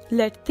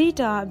 Let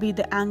theta be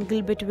the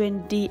angle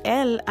between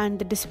dl and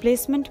the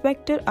displacement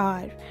vector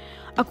r.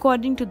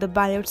 According to the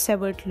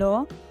Biot-Savart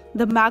law,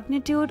 the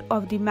magnitude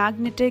of the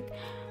magnetic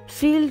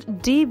field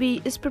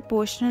dB is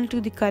proportional to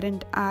the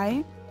current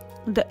I,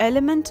 the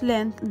element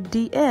length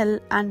dl,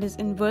 and is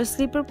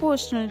inversely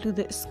proportional to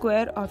the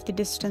square of the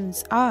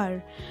distance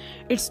r.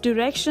 Its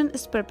direction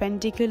is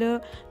perpendicular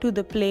to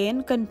the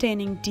plane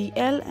containing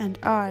dl and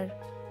r.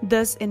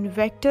 Thus, in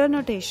vector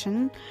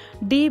notation,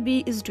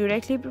 dB is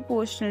directly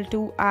proportional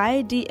to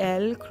I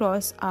dl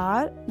cross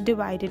r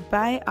divided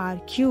by r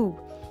cube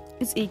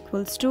is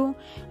equals to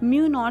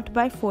mu naught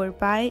by 4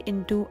 pi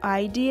into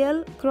I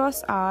dl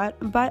cross r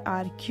by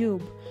r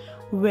cube,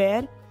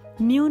 where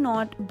mu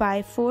naught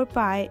by 4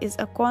 pi is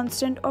a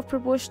constant of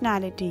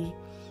proportionality.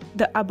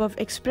 The above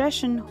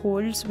expression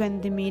holds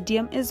when the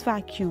medium is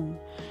vacuum.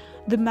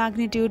 The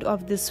magnitude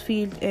of this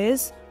field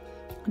is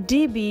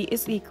dB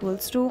is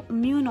equals to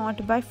mu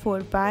naught by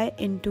 4 pi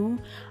into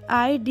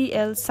I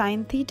dl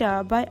sin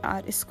theta by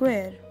r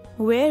square,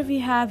 where we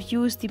have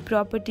used the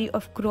property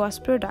of cross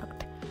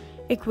product.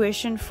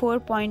 Equation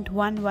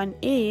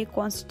 4.11a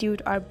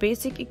constitute our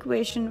basic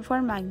equation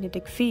for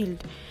magnetic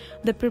field.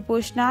 The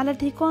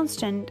proportionality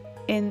constant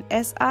in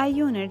SI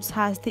units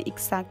has the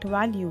exact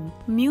value.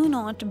 Mu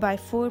naught by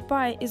 4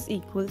 pi is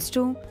equals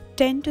to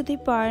 10 to the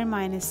power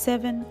minus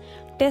 7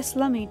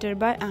 Tesla meter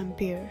by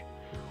ampere.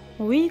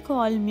 We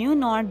call mu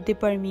naught the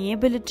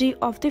permeability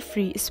of the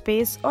free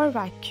space or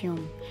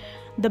vacuum.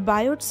 The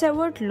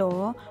Biot-Savart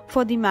law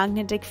for the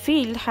magnetic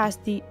field has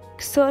the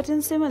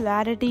certain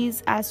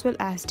similarities as well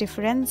as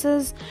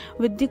differences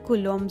with the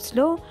Coulomb's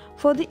law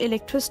for the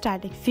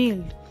electrostatic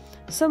field.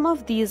 Some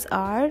of these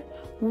are: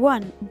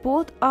 1.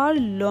 Both are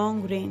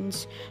long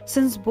range,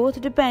 since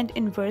both depend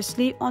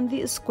inversely on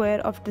the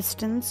square of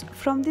distance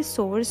from the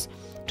source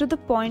to the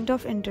point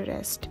of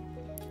interest.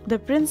 The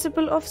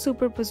principle of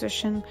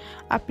superposition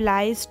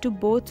applies to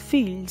both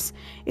fields.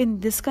 In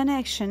this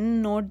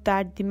connection, note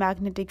that the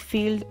magnetic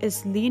field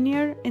is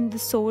linear in the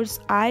source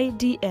I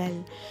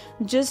dl,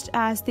 just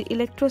as the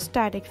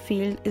electrostatic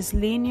field is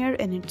linear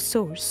in its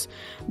source,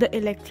 the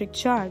electric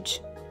charge.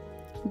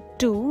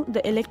 2.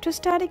 The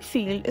electrostatic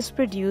field is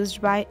produced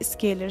by a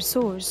scalar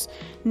source,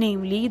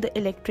 namely the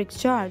electric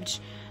charge.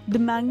 The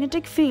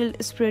magnetic field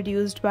is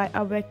produced by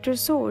a vector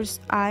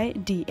source I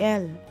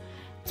dl.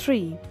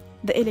 3.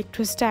 The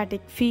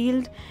electrostatic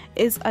field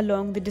is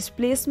along the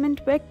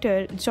displacement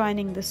vector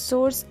joining the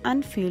source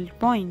and field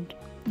point.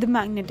 The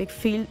magnetic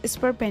field is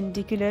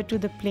perpendicular to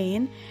the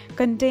plane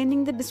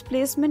containing the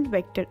displacement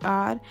vector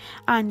r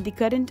and the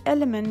current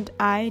element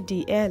I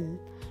dl.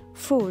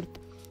 4th,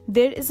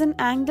 there is an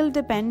angle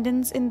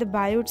dependence in the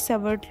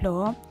Biot-Savart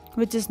law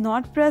which is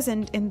not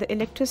present in the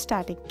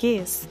electrostatic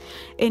case.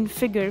 In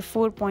figure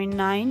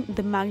 4.9,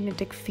 the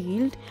magnetic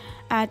field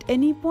at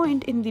any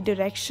point in the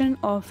direction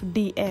of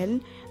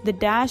dl, the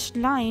dashed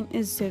line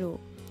is 0.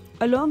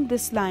 Along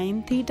this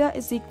line, theta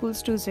is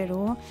equals to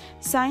 0,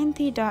 sin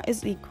theta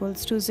is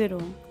equals to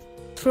 0.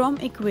 From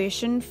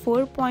equation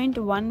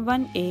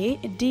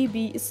 4.11a,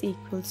 dB is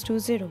equals to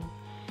 0.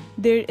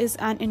 There is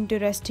an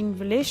interesting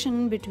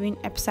relation between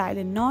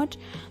epsilon naught,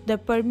 the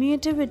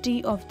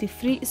permeability of the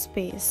free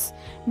space,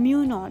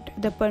 mu naught,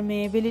 the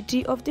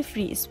permeability of the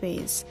free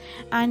space,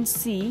 and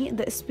c,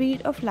 the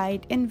speed of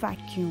light in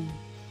vacuum.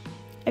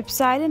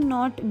 Epsilon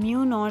naught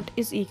mu naught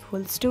is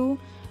equals to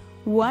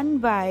 1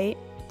 by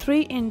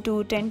 3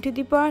 into 10 to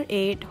the power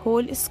 8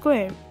 whole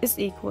square is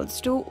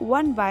equals to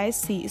 1 by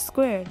c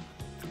square.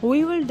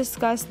 We will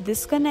discuss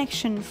this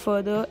connection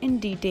further in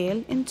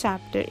detail in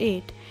chapter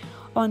 8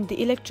 on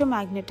the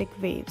electromagnetic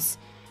waves.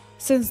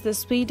 Since the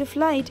speed of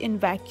light in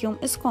vacuum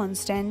is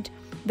constant,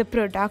 the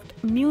product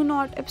mu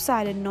naught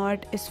epsilon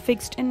naught is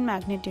fixed in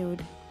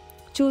magnitude.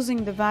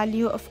 Choosing the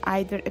value of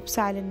either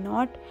epsilon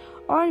naught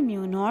or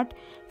mu naught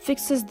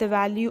fixes the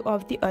value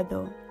of the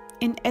other.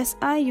 In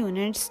SI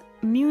units,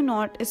 mu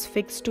naught is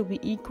fixed to be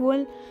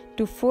equal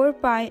to 4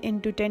 pi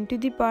into 10 to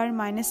the power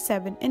minus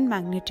 7 in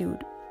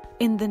magnitude.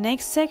 In the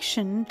next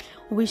section,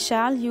 we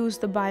shall use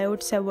the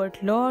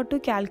Biot-Savart law to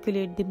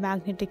calculate the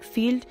magnetic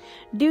field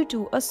due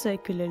to a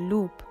circular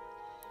loop.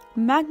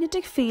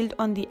 Magnetic field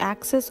on the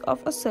axis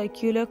of a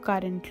circular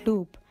current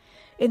loop.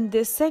 In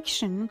this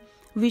section,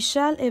 we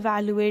shall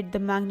evaluate the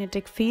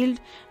magnetic field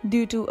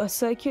due to a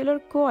circular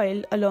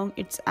coil along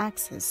its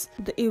axis.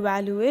 The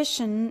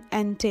evaluation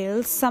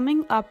entails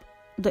summing up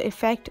the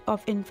effect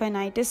of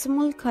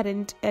infinitesimal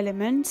current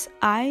elements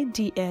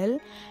IDL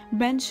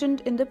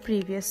mentioned in the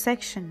previous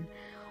section.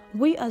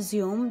 We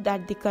assume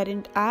that the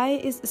current I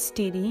is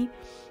steady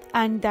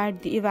and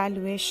that the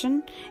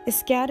evaluation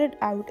is carried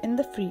out in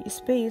the free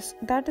space,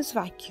 that is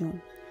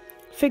vacuum.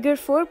 Figure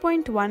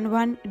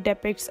 4.11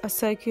 depicts a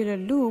circular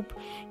loop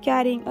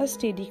carrying a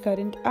steady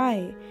current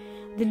I.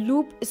 The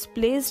loop is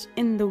placed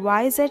in the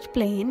YZ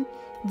plane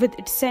with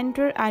its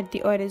center at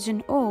the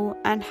origin O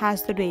and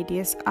has the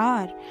radius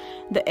R.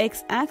 The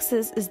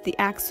x-axis is the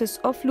axis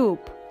of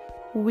loop.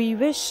 We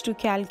wish to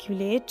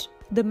calculate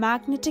the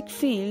magnetic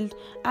field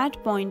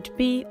at point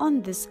P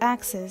on this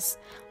axis.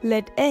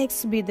 Let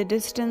x be the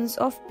distance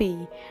of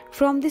P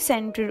from the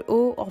center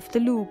O of the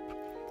loop.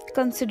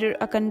 Consider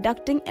a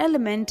conducting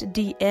element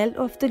dl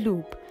of the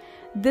loop.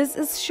 This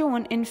is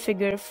shown in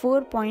figure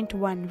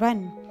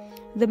 4.11.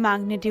 The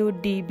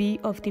magnitude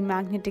dB of the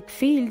magnetic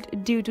field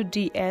due to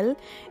dl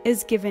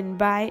is given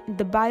by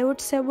the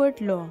Biot-Savart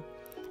law.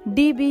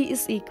 dB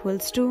is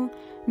equals to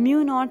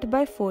mu naught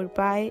by 4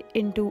 pi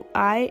into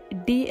I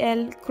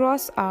dl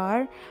cross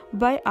r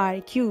by r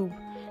cube.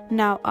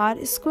 Now r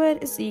square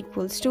is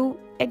equals to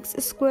x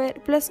square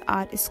plus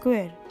r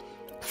square.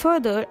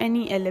 Further,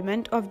 any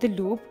element of the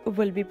loop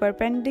will be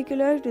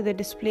perpendicular to the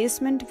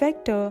displacement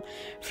vector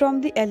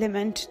from the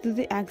element to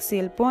the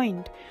axial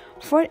point.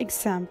 For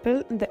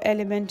example, the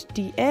element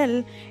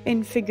dl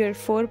in figure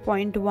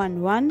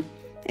 4.11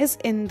 is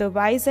in the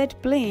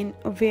YZ plane,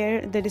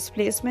 where the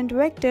displacement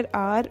vector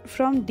r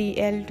from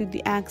dl to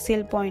the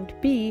axial point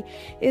P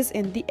is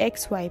in the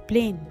xy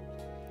plane.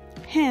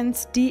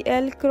 Hence,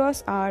 dl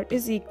cross r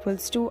is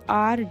equals to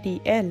r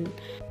dl.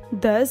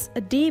 Thus,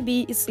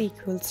 dB is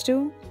equals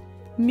to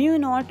mu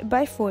naught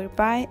by 4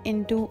 pi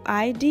into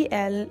I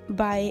dl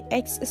by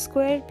x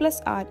square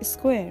plus r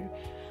square.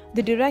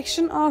 The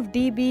direction of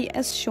dB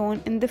is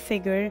shown in the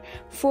figure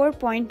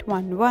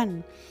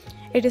 4.11.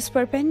 It is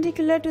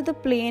perpendicular to the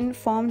plane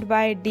formed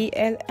by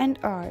dl and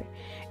r.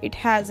 It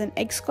has an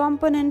x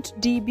component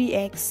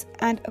dbx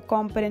and a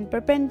component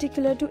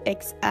perpendicular to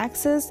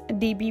x-axis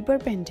db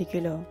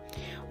perpendicular.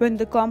 When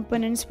the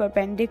components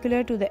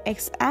perpendicular to the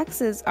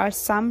x-axis are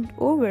summed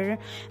over,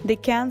 they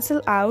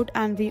cancel out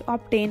and we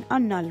obtain a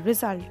null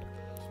result.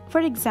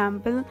 For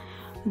example,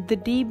 the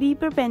dB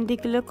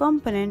perpendicular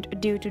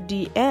component due to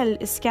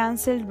dl is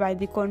cancelled by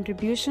the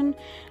contribution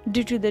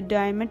due to the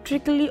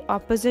diametrically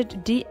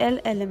opposite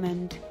dl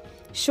element,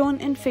 shown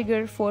in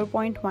figure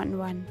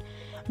 4.11.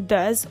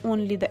 Thus,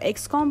 only the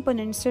x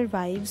component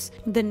survives.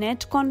 The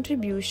net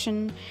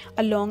contribution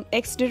along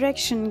x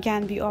direction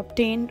can be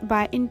obtained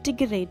by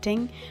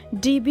integrating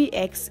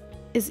dbx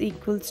is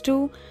equals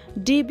to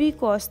dB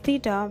cos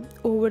theta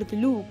over the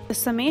loop. The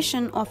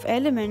summation of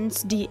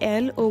elements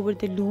dl over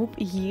the loop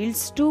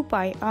yields 2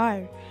 pi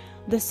r,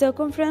 the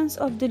circumference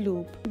of the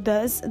loop.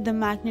 Thus, the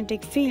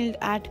magnetic field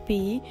at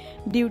P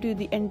due to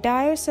the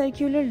entire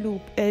circular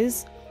loop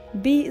is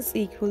B is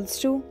equals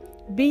to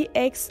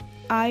Bx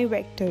I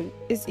vector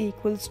is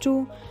equals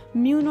to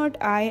mu naught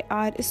I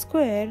r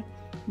square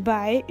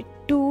by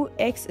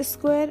 2x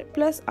square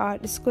plus r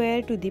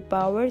square to the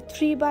power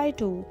 3 by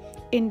 2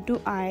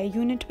 into I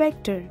unit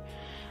vector.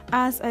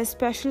 As a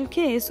special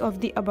case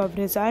of the above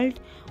result,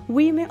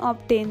 we may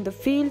obtain the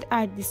field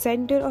at the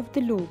center of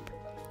the loop.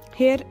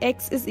 Here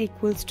x is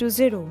equals to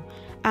 0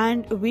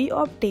 and we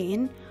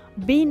obtain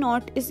B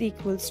naught is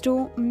equals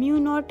to mu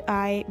naught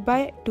I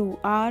by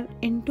 2r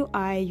into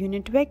I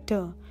unit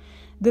vector.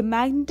 The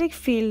magnetic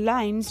field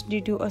lines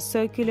due to a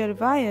circular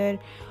wire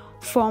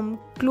form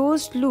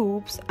closed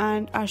loops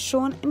and are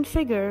shown in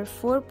figure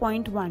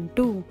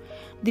 4.12.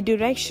 The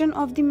direction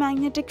of the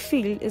magnetic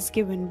field is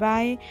given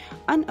by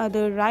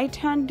another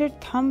right-handed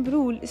thumb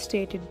rule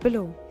stated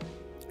below.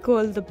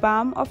 Curl the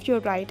palm of your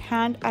right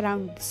hand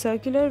around the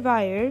circular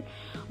wire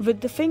with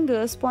the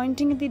fingers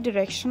pointing in the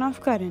direction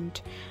of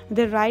current.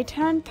 The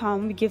right-hand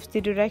thumb gives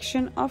the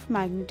direction of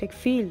magnetic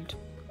field.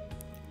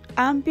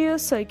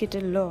 Ampere's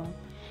circuital law.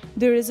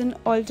 There is an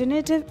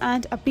alternative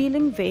and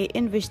appealing way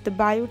in which the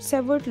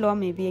Biot-Savart law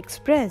may be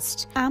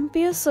expressed.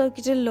 Ampere's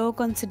circuital law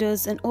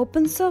considers an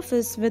open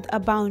surface with a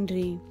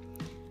boundary.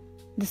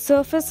 The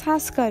surface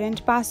has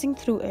current passing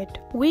through it.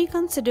 We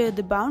consider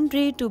the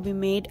boundary to be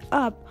made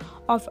up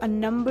of a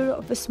number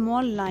of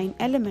small line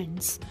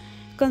elements.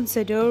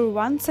 consider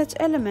one such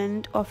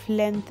element of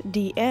length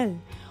dl.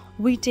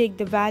 We take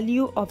the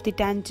value of the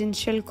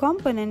tangential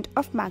component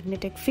of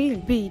magnetic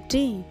field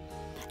bt,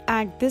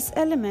 add this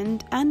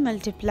element and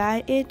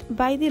multiply it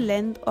by the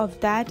length of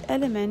that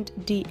element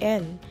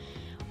dl.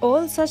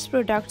 All such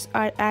products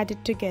are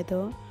added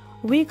together.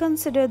 We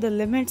consider the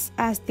limits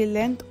as the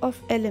length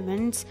of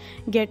elements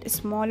get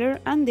smaller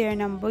and their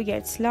number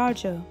gets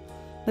larger.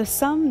 The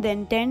sum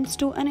then tends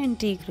to an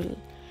integral.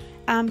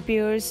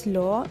 Ampere's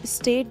law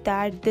states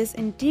that this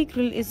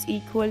integral is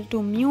equal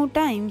to mu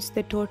times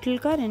the total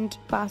current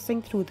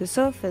passing through the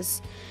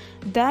surface.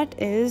 That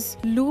is,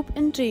 loop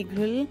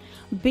integral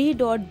B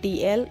dot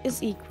dl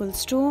is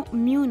equals to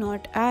mu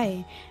naught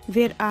I,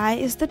 where I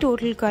is the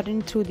total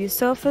current through the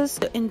surface.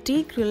 The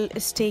integral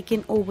is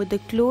taken over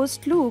the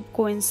closed loop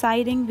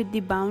coinciding with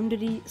the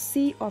boundary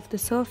C of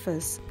the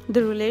surface.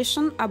 The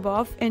relation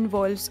above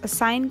involves a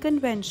sign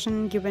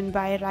convention given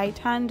by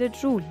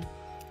right-handed rule.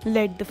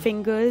 Let the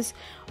fingers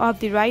of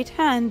the right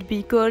hand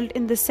be curled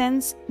in the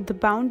sense the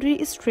boundary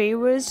is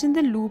traversed in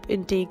the loop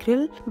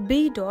integral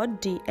B dot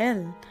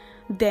dl.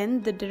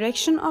 Then the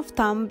direction of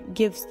thumb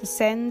gives the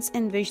sense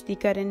in which the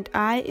current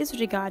I is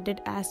regarded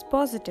as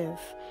positive.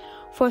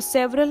 For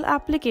several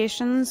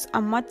applications,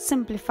 a much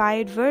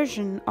simplified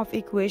version of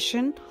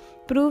equation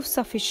proves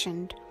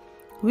sufficient.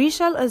 We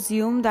shall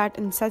assume that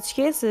in such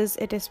cases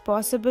it is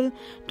possible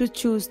to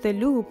choose the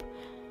loop,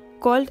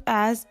 called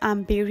as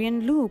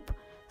Amperian loop,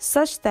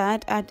 such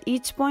that at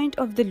each point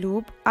of the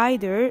loop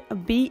either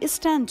B is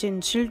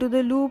tangential to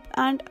the loop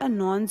and a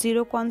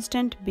non-zero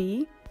constant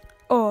B,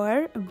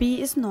 or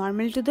B is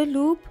normal to the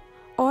loop,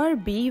 or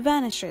B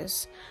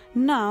vanishes.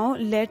 Now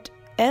let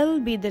L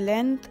be the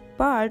length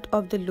part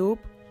of the loop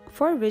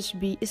for which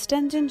B is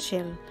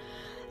tangential.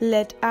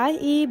 Let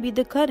IE be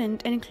the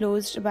current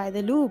enclosed by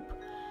the loop.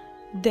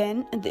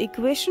 Then the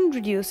equation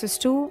reduces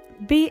to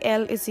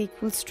BL is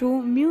equals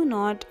to mu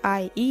naught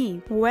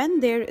IE.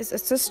 When there is a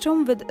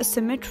system with a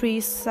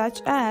symmetry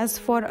such as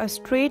for a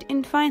straight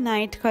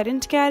infinite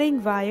current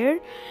carrying wire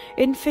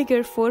in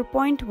figure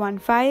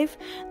 4.15,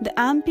 the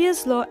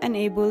Ampere's law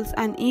enables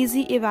an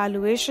easy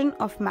evaluation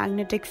of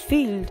magnetic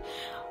field,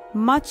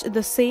 much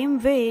the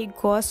same way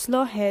Gauss'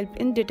 law helped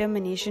in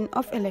determination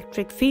of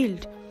electric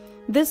field.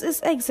 This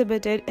is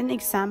exhibited in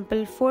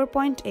example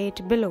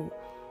 4.8 below.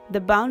 The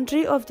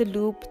boundary of the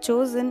loop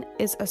chosen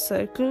is a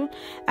circle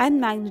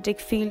and magnetic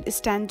field is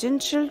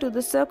tangential to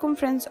the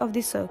circumference of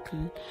the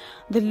circle.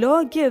 The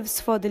law gives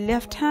for the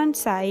left-hand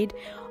side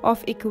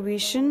of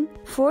equation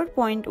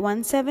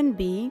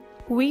 4.17b,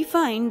 we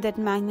find that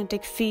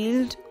magnetic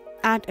field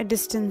at a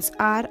distance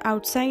r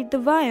outside the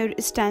wire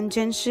is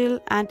tangential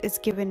and is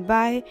given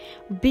by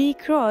B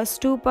cross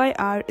 2 pi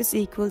r is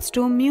equals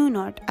to mu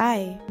naught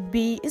I.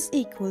 B is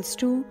equals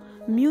to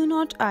mu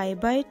naught I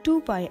by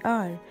 2 pi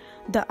r.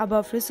 The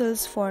above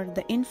results for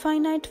the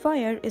infinite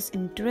wire is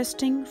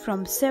interesting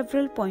from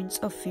several points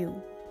of view.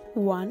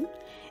 1.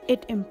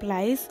 It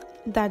implies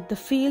that the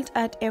field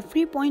at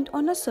every point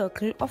on a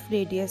circle of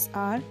radius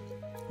r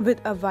with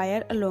a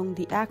wire along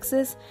the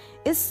axis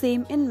is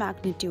same in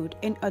magnitude.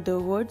 In other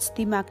words,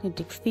 the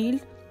magnetic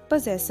field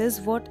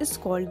possesses what is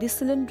called the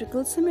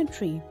cylindrical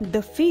symmetry.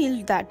 The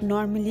field that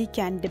normally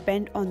can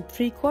depend on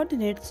 3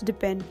 coordinates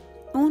depend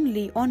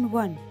only on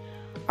one,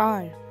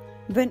 r.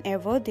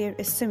 Whenever there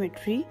is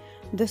symmetry,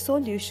 the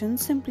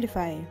solutions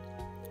simplify.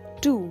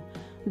 2.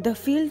 The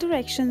field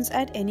directions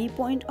at any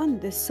point on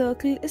this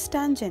circle is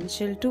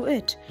tangential to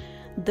it.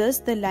 Thus,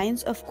 the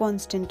lines of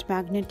constant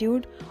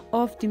magnitude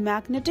of the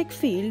magnetic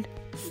field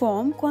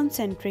form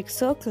concentric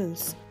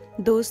circles.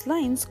 Those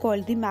lines,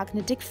 called the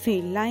magnetic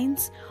field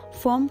lines,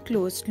 form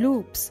closed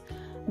loops.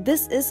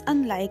 This is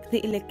unlike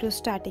the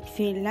electrostatic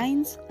field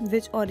lines,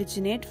 which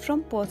originate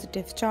from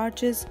positive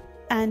charges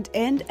and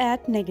end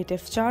at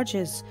negative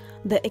charges.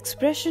 The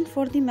expression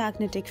for the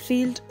magnetic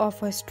field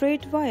of a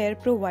straight wire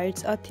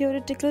provides a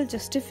theoretical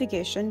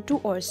justification to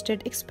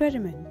Ørsted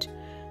experiment.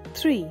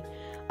 3.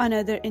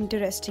 Another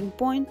interesting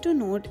point to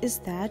note is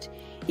that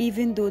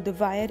even though the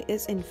wire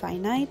is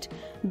infinite,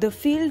 the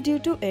field due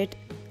to it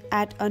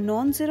at a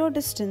non-zero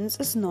distance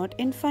is not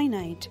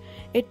infinite.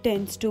 It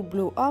tends to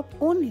blow up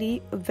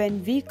only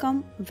when we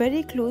come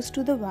very close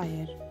to the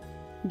wire.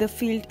 The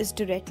field is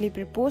directly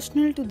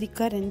proportional to the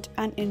current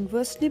and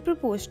inversely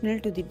proportional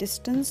to the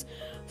distance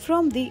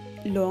from the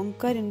long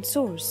current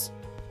source.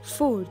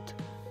 4th,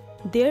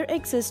 there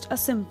exists a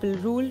simple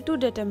rule to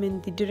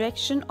determine the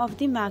direction of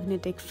the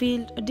magnetic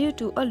field due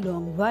to a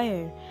long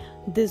wire.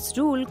 This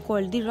rule,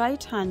 called the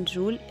right-hand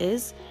rule,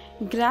 is: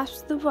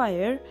 grasp the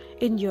wire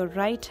in your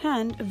right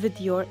hand with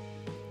your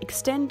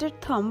extended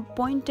thumb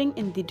pointing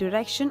in the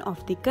direction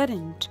of the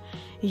current.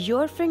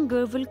 Your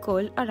finger will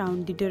curl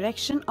around the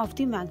direction of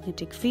the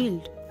magnetic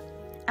field.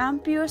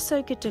 Ampere's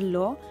circuital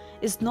law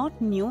is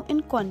not new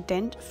in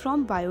content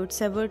from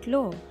Biot-Savart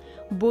law.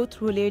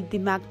 Both relate the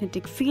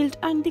magnetic field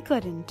and the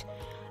current,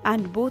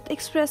 and both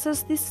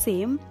expresses the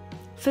same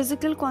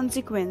physical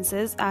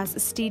consequences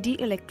as steady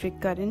electric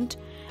current.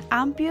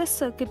 Ampere's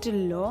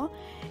circuital law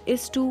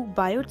is to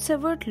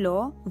Biot-Savart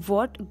law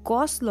what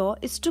Gauss law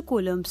is to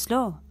Coulomb's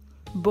law.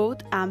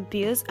 Both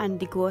Ampere's and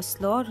the Gauss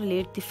law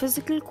relate the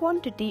physical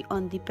quantity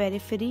on the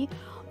periphery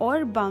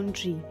or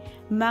boundary,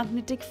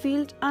 magnetic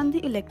field and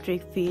the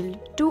electric field,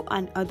 to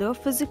another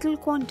physical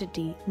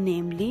quantity,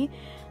 namely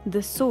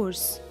the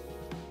source,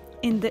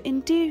 in the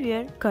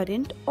interior,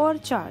 current or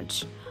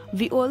charge.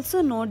 We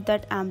also note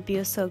that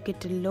Ampere's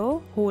circuital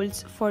law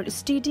holds for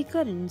steady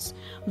currents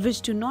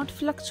which do not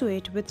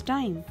fluctuate with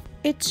time.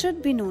 It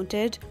should be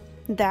noted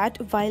that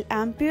while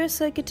Ampere's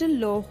circuital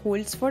law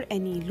holds for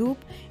any loop,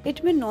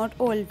 it may not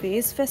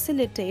always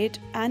facilitate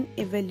an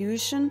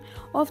evolution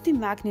of the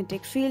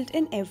magnetic field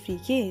in every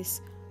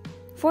case.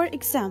 For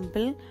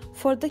example,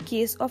 for the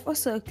case of a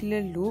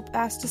circular loop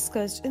as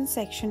discussed in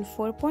section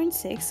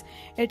 4.6,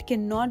 it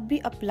cannot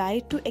be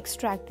applied to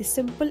extract the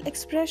simple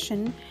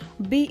expression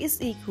B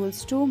is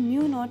equals to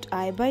mu naught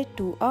I by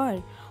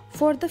 2R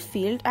for the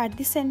field at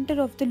the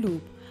center of the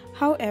loop.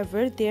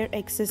 However, there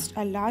exist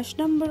a large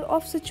number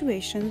of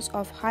situations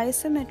of high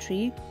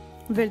symmetry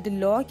where the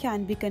law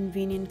can be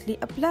conveniently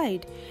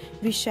applied.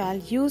 We shall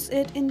use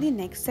it in the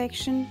next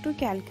section to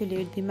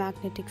calculate the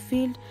magnetic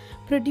field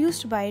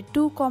produced by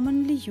two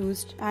commonly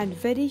used and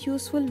very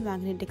useful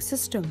magnetic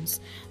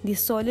systems, the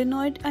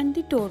solenoid and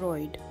the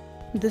toroid.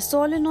 The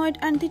solenoid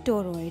and the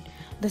toroid.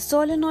 The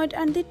solenoid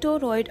and the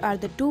toroid are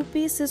the two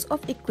pieces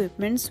of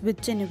equipments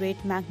which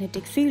generate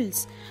magnetic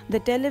fields. The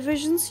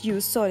televisions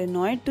use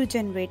solenoid to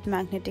generate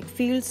magnetic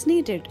fields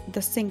needed.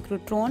 The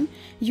synchrotron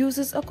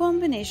uses a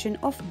combination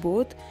of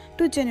both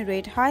to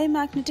generate high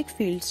magnetic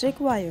fields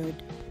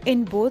required.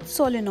 In both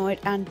solenoid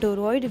and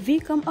toroid, we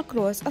come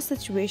across a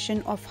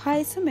situation of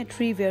high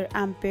symmetry where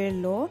Ampere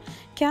law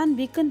can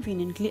be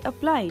conveniently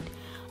applied.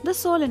 The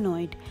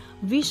solenoid.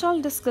 We shall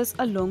discuss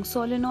a long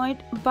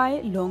solenoid. By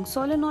long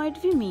solenoid,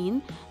 we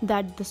mean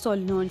that the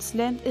solenoid's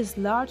length is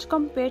large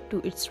compared to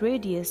its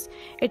radius.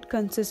 It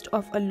consists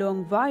of a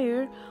long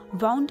wire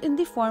wound in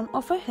the form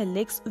of a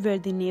helix where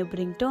the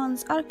neighboring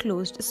turns are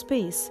closed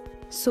space.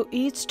 So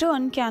each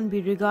turn can be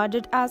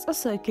regarded as a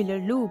circular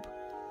loop.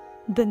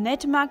 The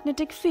net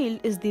magnetic field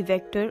is the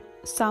vector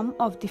sum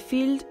of the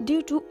field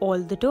due to all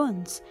the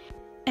turns.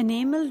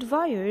 Enameled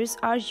wires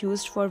are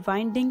used for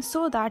winding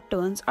so that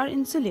turns are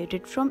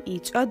insulated from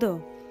each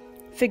other.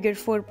 Figure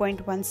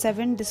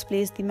 4.17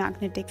 displays the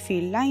magnetic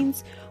field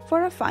lines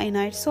for a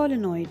finite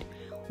solenoid.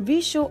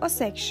 We show a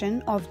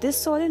section of this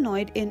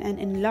solenoid in an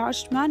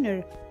enlarged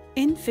manner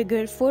in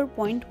figure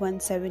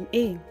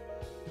 4.17a.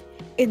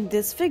 In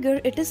this figure,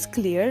 it is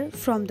clear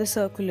from the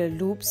circular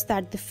loops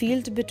that the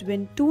field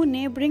between two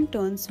neighboring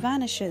turns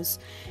vanishes.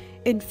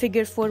 In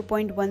figure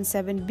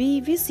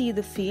 4.17b, we see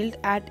the field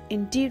at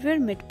interior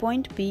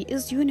midpoint P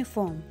is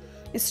uniform,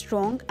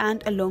 strong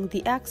and along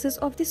the axis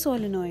of the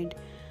solenoid.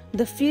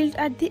 The field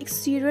at the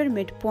exterior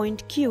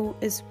midpoint Q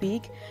is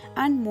weak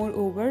and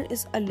moreover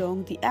is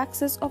along the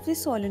axis of the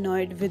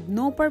solenoid with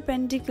no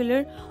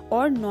perpendicular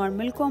or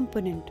normal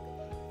component.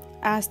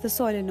 As the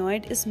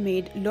solenoid is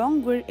made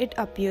longer, it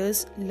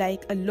appears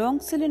like a long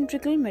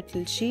cylindrical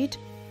metal sheet.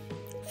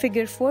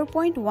 Figure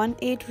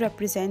 4.18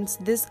 represents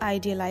this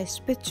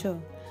idealized picture.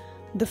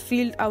 The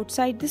field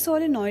outside the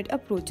solenoid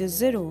approaches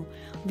zero.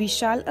 We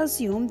shall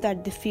assume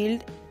that the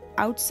field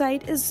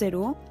outside is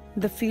zero.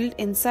 The field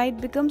inside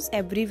becomes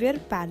everywhere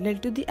parallel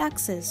to the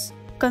axis.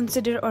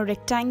 Consider a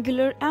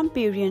rectangular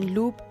Amperian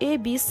loop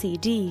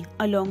ABCD.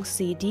 Along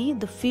CD,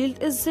 the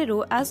field is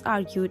zero as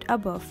argued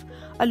above.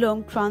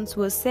 Along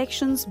transverse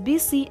sections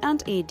BC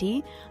and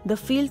AD, the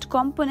field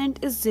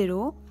component is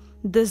zero.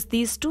 Thus,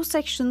 these two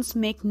sections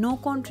make no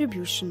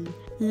contribution.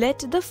 Let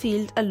the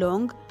field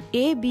along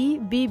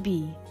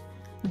ABBB.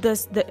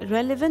 Thus, the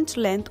relevant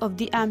length of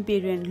the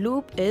Amperian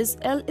loop is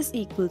L is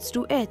equals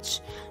to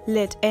H.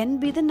 Let N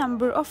be the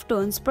number of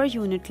turns per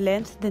unit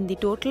length, then the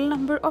total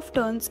number of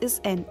turns is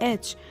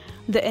NH.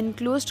 The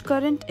enclosed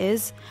current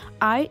is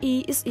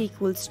IE is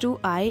equals to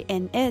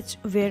INH,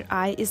 where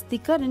I is the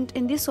current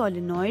in the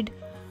solenoid.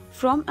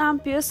 From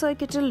Ampere's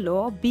circuital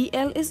law,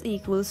 BL is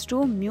equals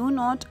to mu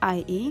naught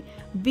IE,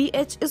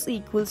 BH is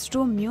equals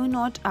to mu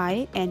naught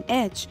I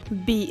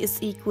NH, B is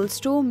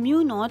equals to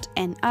mu naught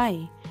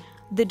NI.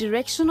 The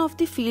direction of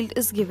the field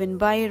is given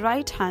by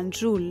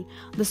right-hand rule.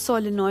 The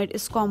solenoid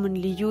is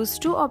commonly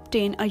used to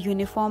obtain a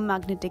uniform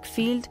magnetic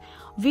field.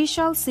 We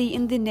shall see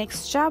in the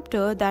next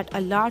chapter that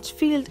a large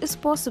field is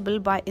possible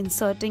by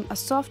inserting a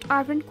soft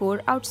iron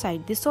core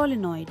outside the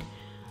solenoid.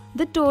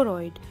 The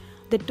toroid.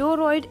 The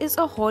toroid is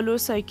a hollow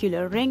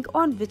circular ring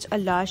on which a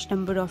large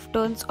number of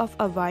turns of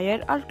a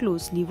wire are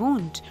closely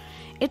wound.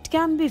 It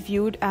can be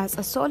viewed as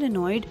a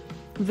solenoid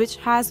which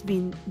has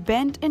been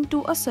bent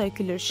into a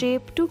circular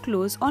shape to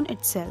close on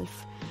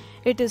itself.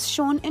 It is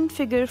shown in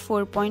figure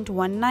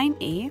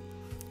 4.19a.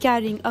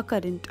 Carrying a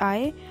current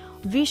I,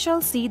 we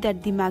shall see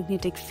that the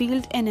magnetic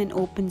field in an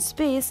open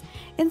space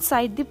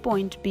inside the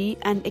point P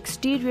and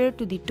exterior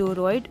to the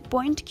toroid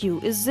point Q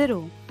is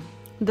zero.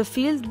 The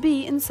field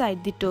B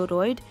inside the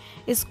toroid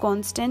is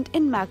constant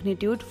in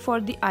magnitude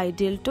for the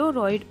ideal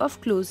toroid of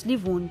closely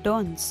wound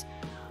turns.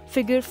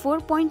 Figure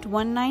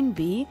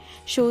 4.19b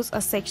shows a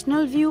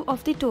sectional view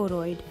of the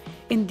toroid.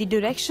 In the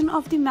direction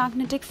of the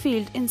magnetic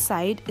field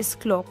inside is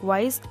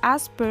clockwise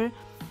as per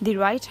the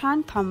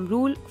right-hand thumb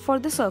rule for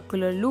the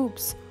circular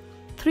loops.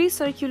 3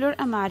 circular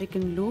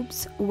American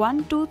loops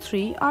 1, 2,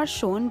 3 are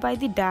shown by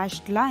the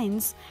dashed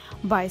lines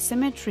by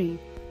symmetry.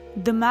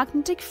 The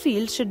magnetic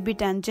field should be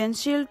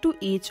tangential to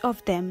each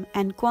of them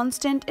and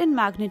constant in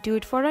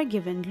magnitude for a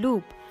given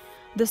loop.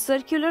 The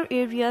circular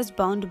areas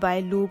bound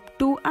by loop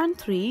 2 and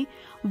 3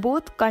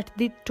 both cut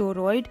the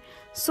toroid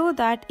so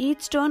that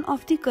each turn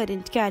of the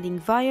current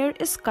carrying wire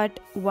is cut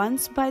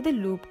once by the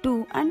loop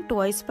 2 and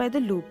twice by the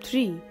loop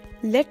 3.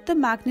 Let the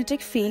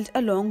magnetic field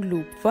along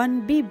loop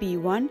 1 be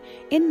B1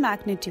 in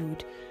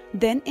magnitude.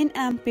 Then in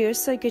Ampere's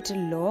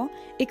circuital law,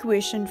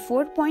 equation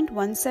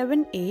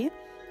 4.17a,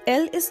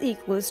 L is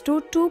equals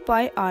to 2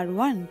 pi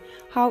R1.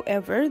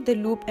 However, the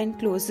loop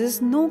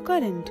encloses no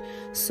current,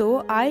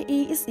 so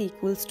IE is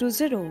equals to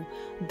 0.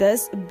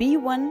 Thus,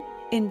 B1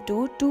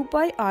 into 2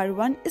 pi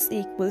R1 is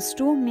equals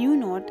to mu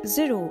naught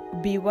 0.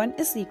 B1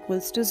 is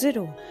equals to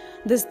 0.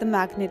 Thus, the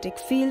magnetic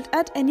field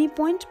at any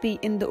point P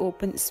in the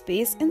open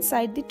space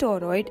inside the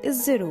toroid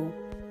is 0.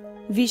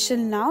 We shall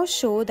now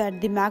show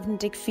that the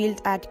magnetic field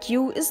at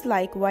Q is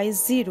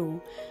likewise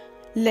 0.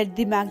 Let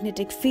the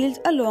magnetic field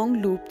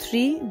along loop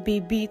 3 be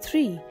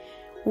B3.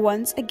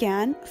 Once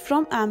again,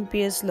 from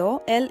Ampere's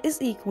law, L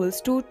is equals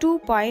to 2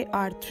 pi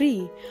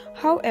R3.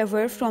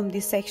 However, from the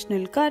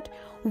sectional cut,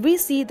 we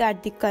see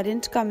that the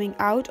current coming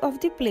out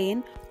of the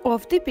plane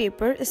of the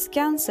paper is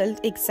cancelled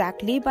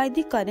exactly by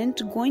the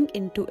current going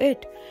into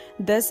it.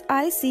 Thus,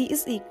 IC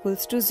is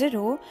equals to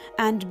 0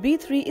 and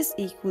B3 is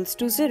equals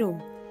to 0.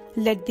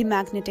 Let the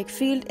magnetic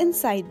field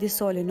inside the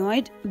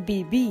solenoid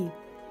be B.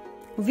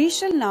 We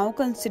shall now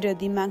consider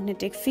the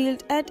magnetic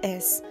field at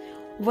S.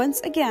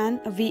 Once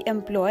again, we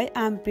employ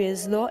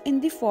Ampere's law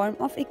in the form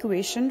of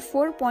equation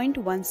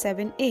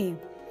 4.17a.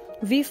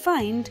 We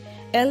find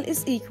L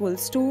is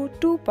equals to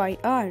 2 pi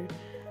R.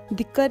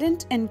 The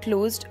current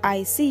enclosed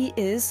IC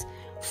is,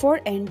 for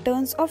n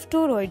turns of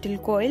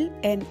toroidal coil,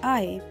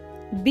 Ni.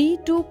 B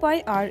 2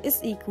 pi R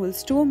is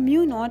equals to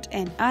mu naught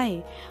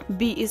Ni.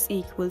 B is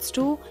equals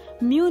to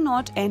mu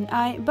naught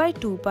Ni by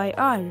 2 pi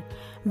R.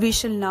 We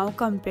shall now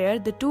compare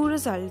the two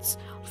results.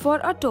 For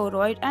a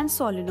toroid and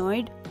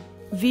solenoid,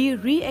 we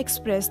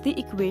re-express the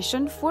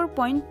equation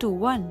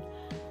 4.21.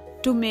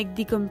 To make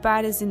the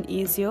comparison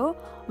easier,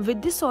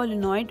 with the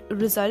solenoid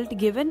result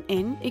given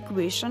in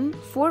equation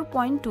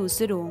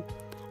 4.20.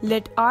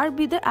 Let R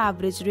be the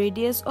average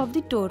radius of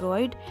the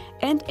toroid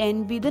and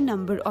N be the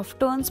number of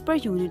turns per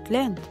unit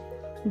length.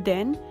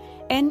 Then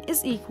N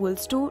is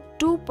equals to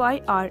 2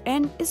 pi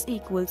Rn is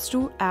equals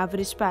to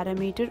average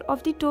parameter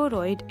of the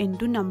toroid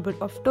into number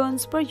of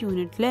turns per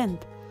unit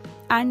length,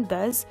 and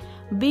thus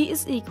B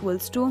is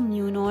equals to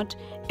mu naught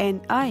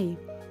Ni.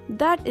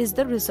 That is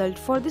the result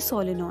for the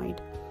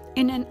solenoid.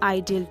 In an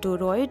ideal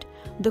toroid,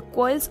 the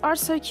coils are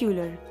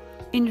circular.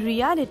 In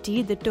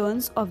reality, the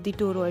turns of the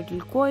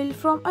toroidal coil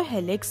form a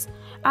helix,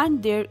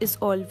 and there is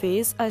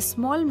always a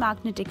small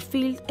magnetic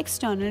field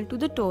external to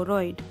the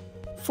toroid.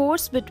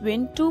 Force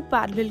between two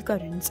parallel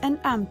currents and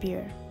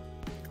Ampere.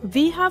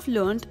 We have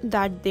learned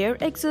that there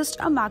exists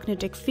a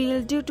magnetic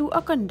field due to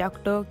a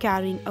conductor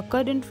carrying a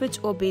current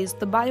which obeys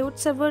the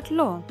Biot-Savart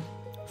law.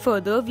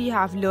 Further, we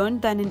have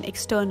learned that an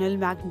external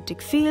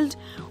magnetic field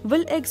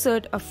will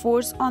exert a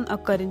force on a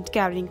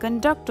current-carrying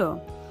conductor.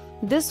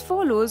 This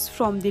follows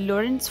from the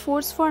Lorentz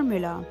force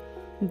formula.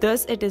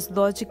 Thus, it is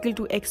logical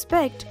to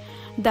expect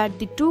that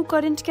the two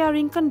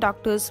current-carrying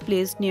conductors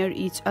placed near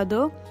each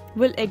other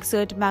will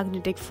exert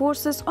magnetic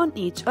forces on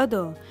each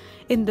other.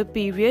 In the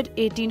period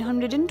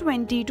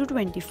 1820 to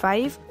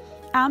 25,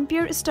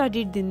 Ampere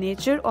studied the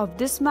nature of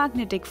this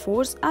magnetic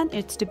force and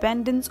its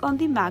dependence on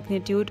the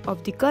magnitude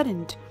of the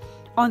current,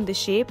 on the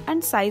shape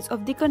and size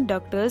of the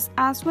conductors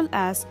as well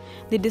as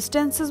the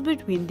distances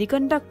between the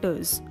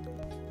conductors.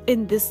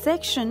 In this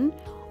section,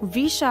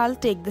 we shall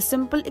take the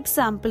simple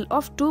example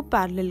of two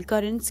parallel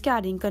currents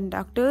carrying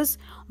conductors,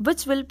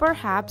 which will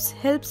perhaps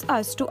help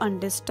us to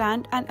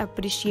understand and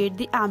appreciate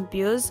the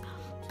Ampere's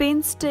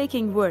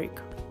painstaking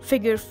work.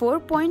 Figure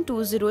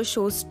 4.20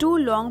 shows two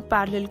long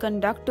parallel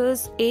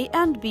conductors A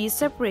and B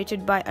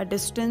separated by a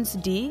distance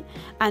d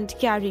and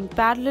carrying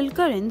parallel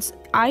currents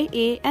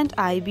Ia and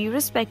Ib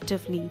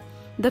respectively.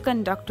 The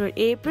conductor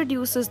A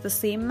produces the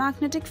same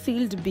magnetic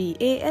field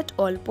BA at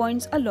all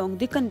points along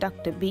the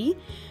conductor B.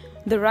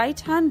 The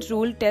right-hand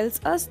rule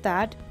tells us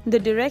that the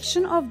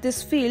direction of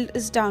this field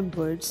is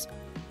downwards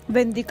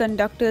when the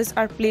conductors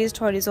are placed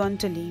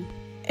horizontally.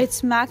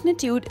 Its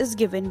magnitude is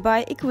given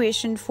by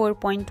equation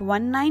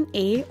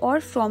 4.19a, or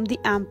from the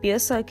Ampere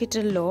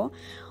circuital law,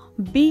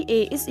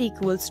 BA is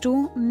equals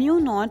to mu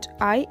naught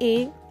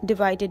Ia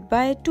divided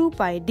by 2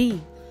 pi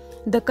d.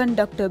 The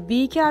conductor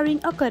B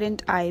carrying a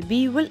current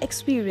IB will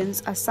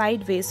experience a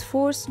sideways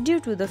force due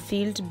to the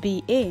field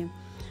BA.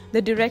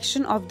 The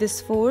direction of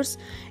this force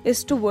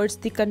is towards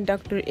the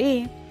conductor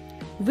A.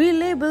 We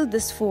label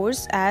this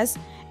force as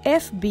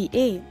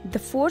FBA, the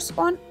force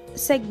on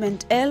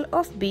segment L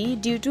of B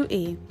due to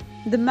A.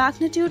 The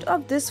magnitude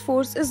of this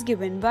force is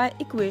given by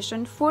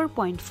equation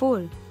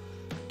 4.4.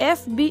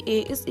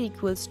 FBA is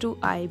equals to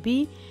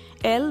IB,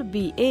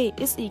 LBA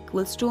is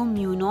equals to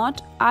mu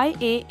naught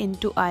IA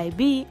into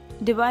IB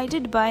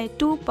divided by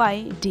 2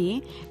 pi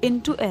d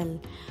into L.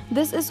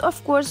 This is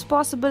of course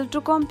possible to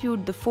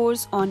compute the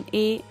force on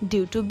A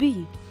due to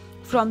B.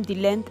 From the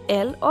length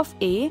L of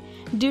A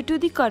due to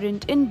the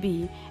current in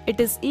B, it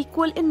is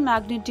equal in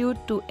magnitude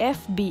to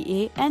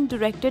FBA and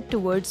directed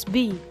towards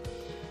B.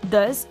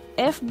 Thus,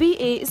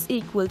 FBA is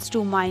equals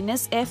to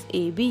minus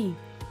FAB.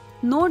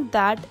 Note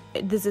that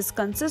this is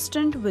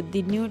consistent with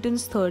the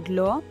Newton's third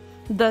law.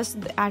 Thus,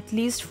 at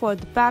least for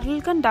the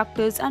parallel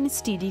conductors and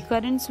steady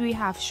currents, we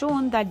have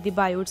shown that the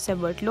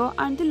Biot-Savart law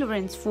and the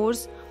Lorentz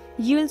force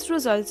yields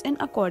results in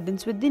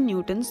accordance with the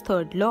Newton's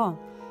third law.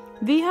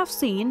 We have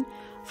seen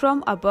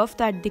from above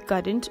that the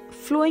current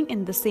flowing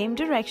in the same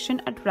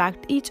direction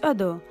attract each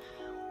other.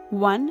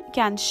 One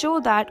can show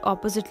that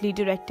oppositely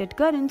directed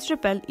currents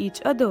repel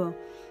each other.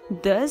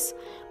 Thus,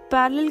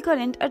 parallel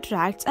current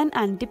attracts and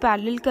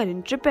anti-parallel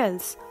current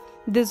repels.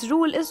 This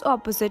rule is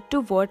opposite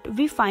to what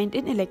we find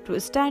in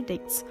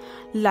electrostatics.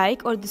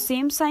 Like or the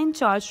same sign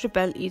charge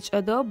repel each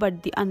other,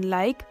 but the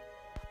unlike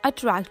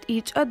attract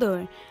each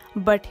other.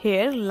 But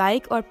here,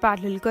 like or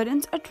parallel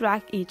currents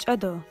attract each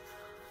other.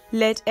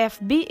 Let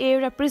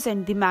FBA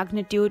represent the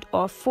magnitude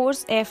of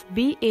force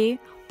FBA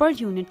per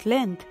unit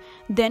length.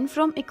 Then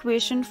from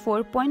equation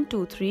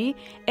 4.23,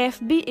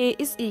 FBA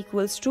is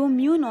equals to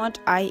mu naught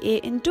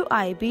IA into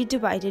IB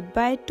divided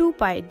by 2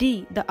 pi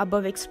d. The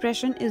above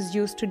expression is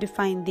used to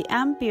define the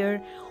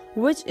ampere,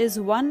 which is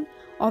one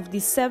of the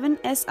 7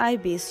 SI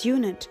base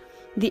unit.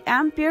 The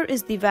ampere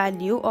is the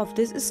value of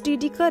this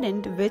steady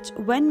current which,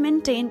 when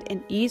maintained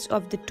in each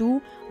of the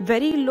two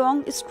very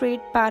long straight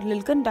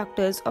parallel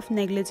conductors of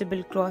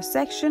negligible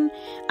cross-section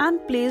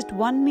and placed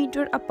 1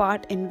 meter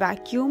apart in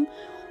vacuum,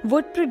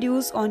 would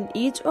produce on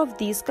each of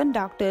these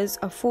conductors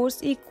a force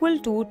equal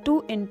to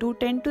 2 into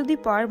 10 to the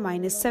power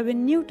minus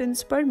 7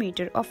 newtons per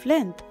meter of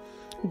length.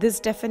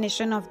 This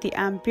definition of the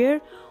ampere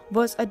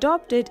was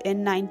adopted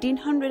in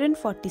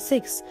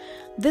 1946.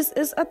 This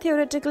is a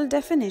theoretical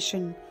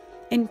definition.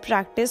 In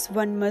practice,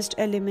 one must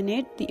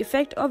eliminate the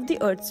effect of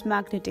the Earth's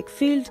magnetic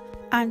field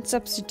and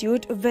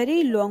substitute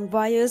very long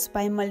wires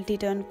by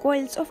multi-turn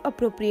coils of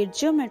appropriate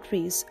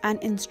geometries. An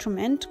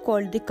instrument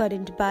called the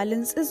current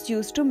balance is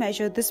used to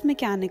measure this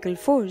mechanical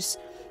force.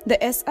 The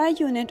SI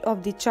unit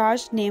of the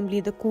charge,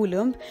 namely the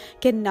coulomb,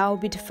 can now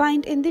be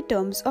defined in the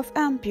terms of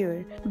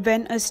ampere.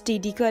 When a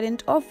steady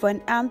current of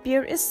 1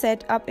 ampere is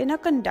set up in a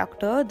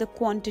conductor, the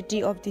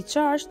quantity of the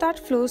charge that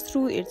flows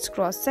through its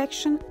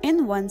cross-section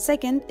in 1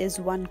 second is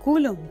 1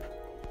 coulomb.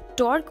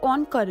 Torque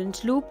on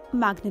current loop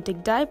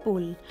magnetic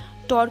dipole.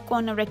 Torque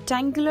on a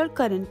rectangular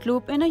current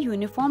loop in a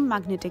uniform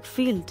magnetic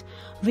field.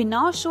 We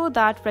now show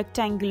that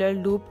rectangular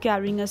loop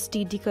carrying a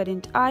steady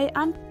current I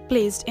and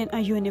placed in a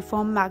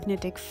uniform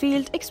magnetic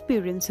field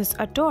experiences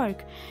a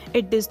torque.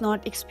 It does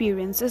not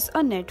experience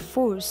a net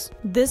force.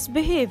 This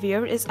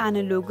behavior is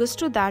analogous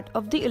to that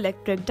of the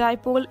electric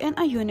dipole in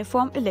a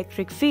uniform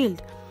electric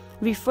field.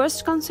 We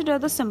first consider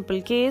the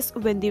simple case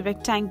when the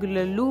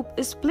rectangular loop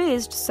is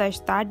placed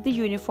such that the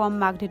uniform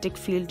magnetic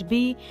field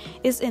B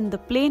is in the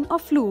plane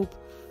of loop.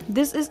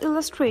 This is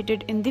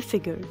illustrated in the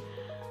figure.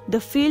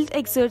 The field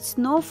exerts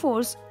no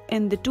force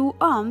in the two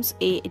arms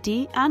AD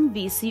and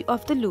BC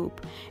of the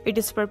loop. It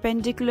is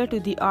perpendicular to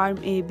the arm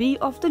AB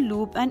of the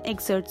loop and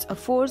exerts a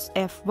force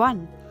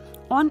F1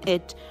 on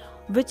it,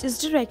 which is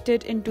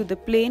directed into the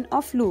plane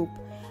of loop,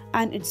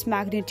 and its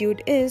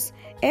magnitude is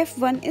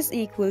F1 is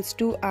equals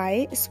to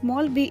I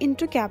small b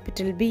into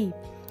capital B.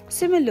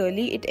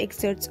 Similarly, it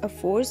exerts a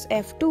force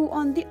F2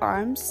 on the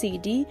arm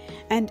CD,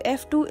 and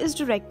F2 is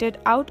directed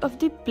out of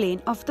the plane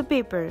of the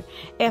paper.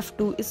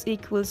 F2 is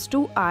equals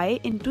to I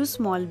into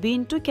small b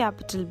into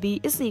capital B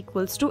is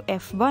equals to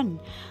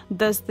F1.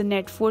 Thus, the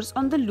net force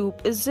on the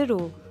loop is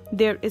 0.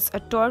 There is a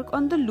torque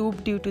on the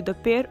loop due to the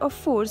pair of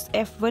force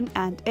F1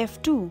 and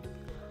F2.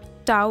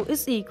 Tau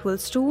is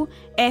equals to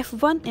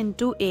F1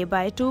 into A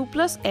by 2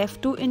 plus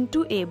F2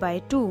 into A by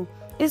 2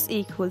 is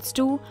equals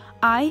to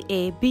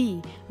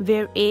IAB,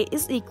 where A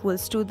is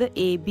equals to the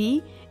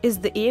AB is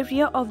the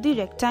area of the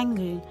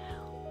rectangle.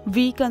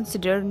 We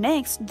consider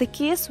next the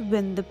case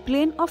when the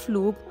plane of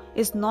loop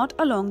is not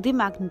along the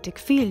magnetic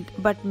field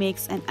but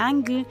makes an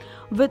angle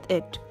with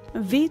it.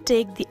 We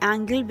take the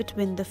angle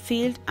between the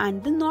field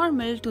and the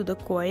normal to the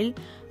coil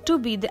to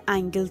be the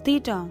angle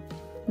theta.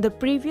 The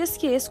previous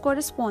case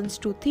corresponds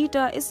to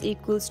theta is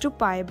equals to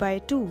pi by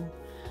 2.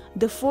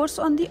 The force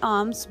on the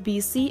arms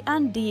BC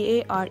and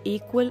DA are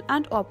equal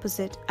and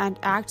opposite and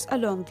acts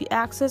along the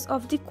axis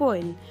of the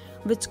coil,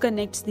 which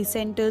connects the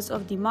centers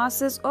of the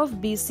masses of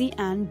BC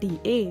and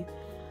DA.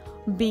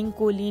 Being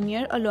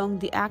collinear along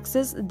the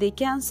axis, they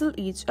cancel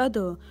each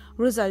other,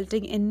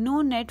 resulting in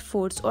no net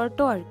force or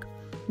torque.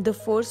 The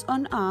force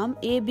on arm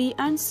AB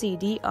and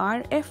CD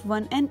are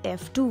F1 and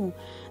F2.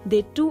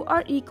 They too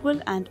are equal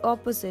and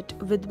opposite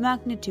with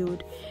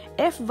magnitude.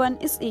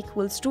 F1 is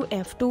equals to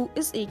F2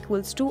 is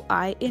equals to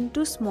I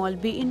into small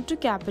b into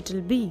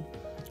capital B.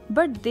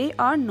 But they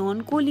are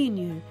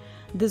non-collinear.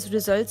 This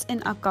results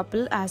in a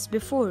couple as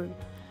before.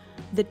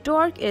 The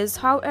torque is,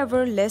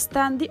 however, less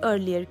than the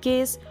earlier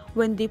case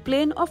when the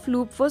plane of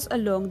loop was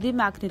along the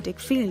magnetic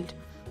field.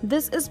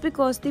 This is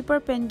because the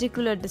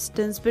perpendicular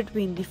distance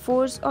between the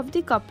force of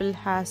the couple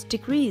has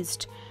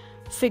decreased.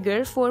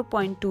 Figure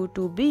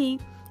 4.22b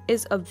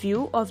is a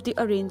view of the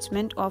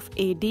arrangement of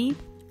AD,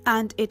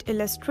 and it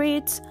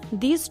illustrates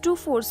these two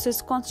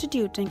forces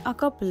constituting a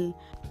couple.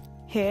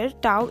 Here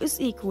tau is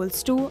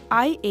equals to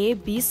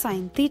IAB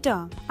sin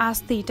theta.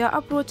 As theta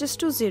approaches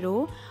to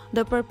 0,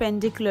 the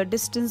perpendicular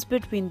distance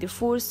between the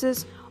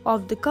forces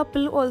of the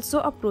couple also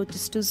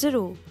approaches to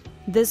 0.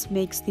 This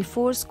makes the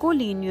force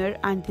collinear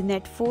and the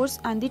net force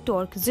and the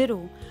torque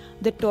 0.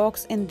 The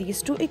torques in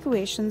these two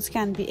equations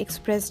can be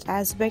expressed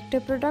as vector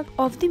product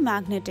of the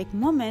magnetic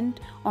moment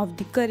of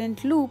the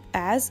current loop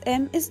as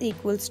M is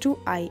equals to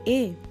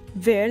IA,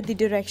 where the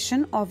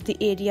direction of the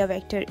area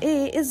vector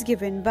A is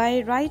given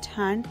by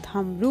right-hand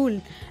thumb rule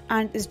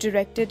and is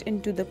directed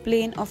into the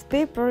plane of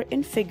paper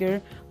in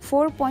figure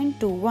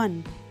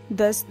 4.21.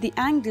 Thus, the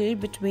angle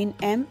between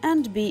M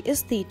and B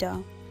is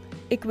theta.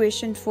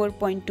 Equation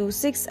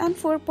 4.26 and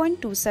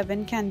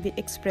 4.27 can be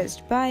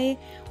expressed by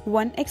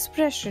one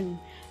expression.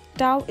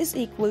 Tau is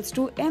equals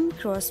to M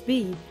cross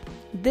B.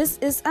 This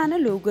is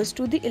analogous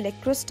to the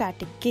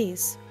electrostatic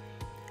case.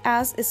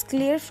 As is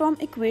clear from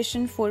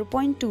equation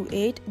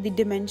 4.28, the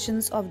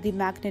dimensions of the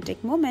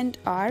magnetic moment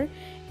are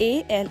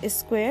AL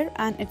square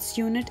and its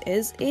unit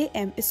is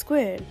AM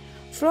square.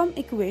 From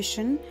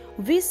equation,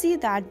 we see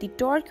that the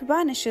torque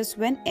vanishes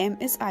when M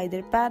is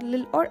either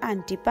parallel or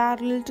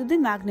anti-parallel to the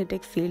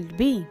magnetic field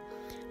B.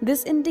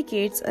 This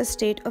indicates a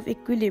state of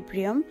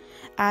equilibrium.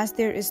 As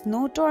there is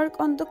no torque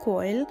on the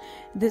coil,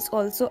 this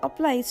also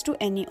applies to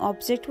any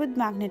object with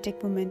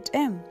magnetic moment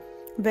M.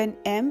 When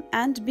M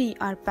and B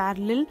are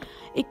parallel,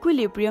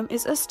 equilibrium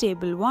is a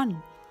stable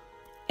one.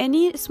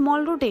 Any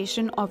small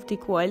rotation of the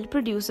coil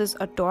produces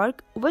a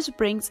torque which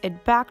brings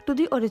it back to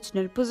the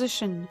original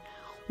position.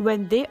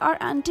 When they are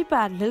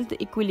anti-parallel,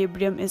 the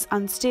equilibrium is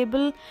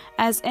unstable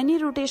as any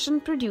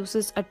rotation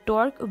produces a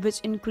torque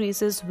which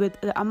increases with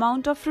the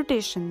amount of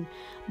rotation.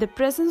 The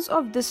presence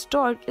of this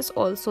torque is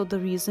also the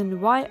reason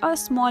why a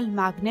small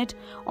magnet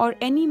or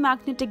any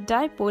magnetic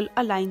dipole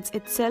aligns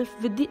itself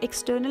with the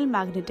external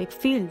magnetic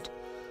field.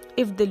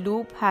 If the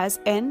loop has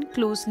n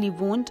closely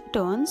wound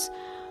turns,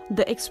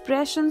 the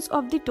expressions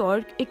of the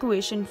torque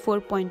equation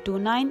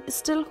 4.29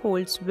 still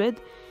holds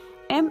with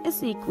M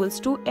is equals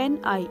to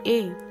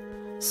NIA.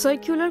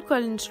 Circular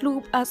current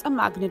loop as a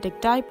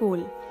magnetic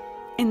dipole.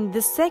 In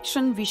this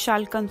section, we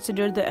shall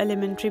consider the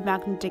elementary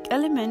magnetic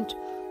element,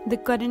 the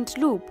current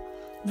loop.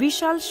 We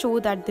shall show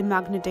that the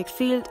magnetic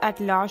field at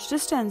large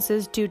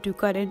distances due to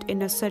current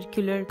in a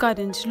circular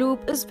current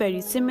loop is very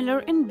similar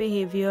in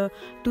behavior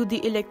to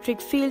the electric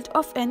field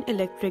of an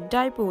electric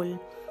dipole.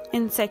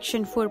 In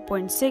section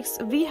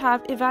 4.6, we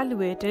have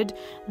evaluated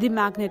the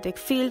magnetic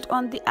field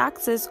on the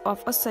axis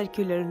of a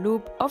circular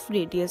loop of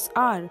radius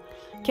r,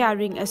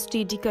 carrying a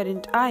steady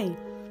current I.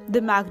 The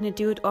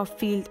magnitude of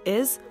field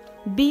is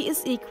B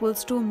is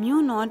equals to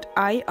mu naught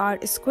I r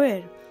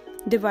square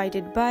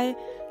divided by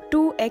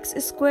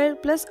 2x square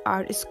plus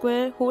r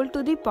square whole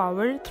to the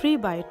power 3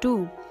 by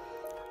 2.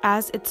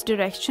 As its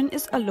direction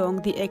is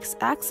along the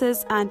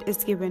x-axis and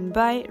is given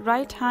by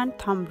right-hand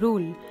thumb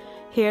rule.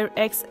 Here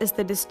x is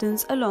the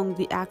distance along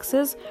the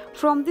axis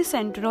from the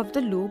center of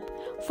the loop.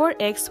 For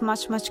x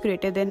much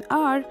greater than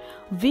r,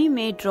 we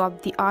may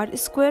drop the r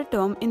square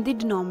term in the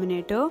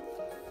denominator.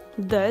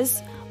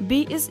 Thus,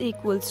 B is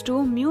equals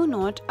to mu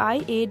naught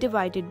Ia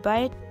divided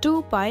by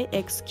 2 pi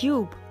x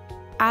cube.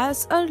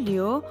 As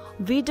earlier,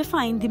 we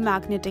defined the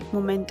magnetic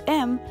moment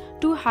M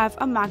to have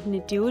a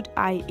magnitude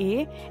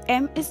Ia,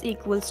 M is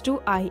equals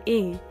to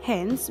Ia.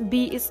 Hence,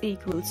 B is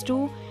equals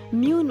to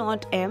mu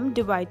naught M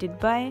divided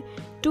by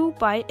 2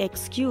 pi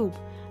x cube.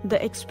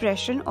 The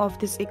expression of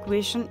this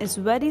equation is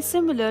very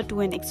similar to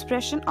an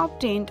expression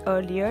obtained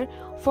earlier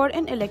for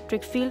an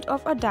electric field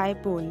of a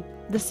dipole.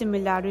 The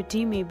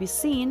similarity may be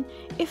seen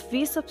if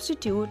we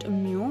substitute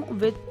mu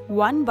with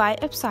 1 by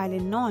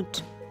epsilon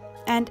naught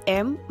and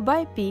M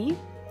by P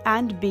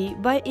and B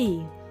by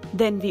E.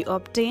 Then we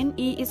obtain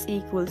E is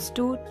equals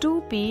to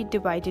 2p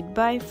divided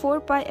by 4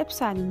 pi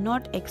epsilon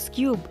naught x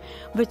cube,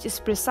 which is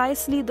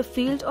precisely the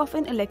field of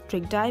an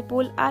electric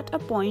dipole at a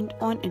point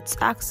on its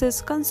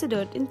axis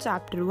considered in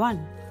chapter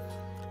 1.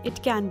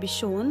 It can be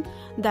shown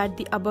that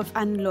the above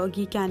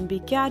analogy can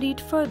be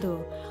carried further.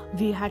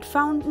 We had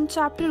found in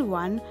chapter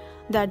 1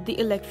 that the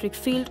electric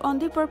field on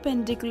the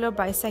perpendicular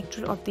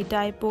bisector of the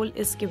dipole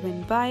is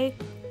given by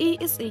E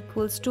is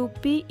equals to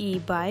Pe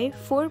by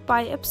 4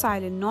 pi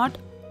epsilon naught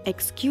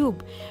x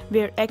cube,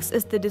 where x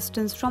is the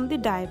distance from the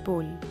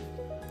dipole.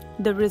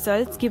 The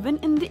results given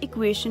in the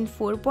equation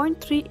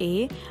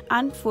 4.3a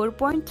and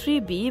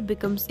 4.3b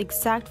becomes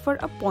exact for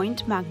a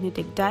point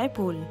magnetic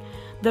dipole.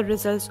 The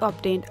results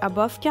obtained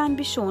above can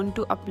be shown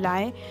to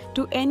apply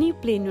to any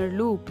planar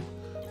loop.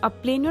 A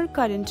planar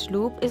current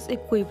loop is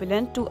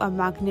equivalent to a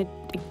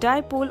magnetic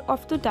dipole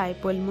of the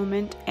dipole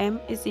moment m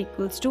is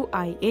equals to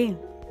Ia,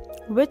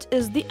 which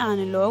is the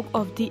analog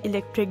of the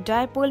electric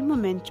dipole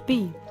moment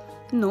B.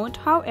 Note,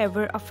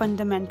 however, a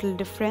fundamental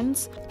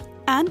difference.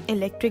 An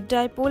electric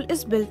dipole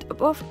is built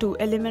up of two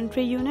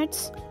elementary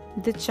units,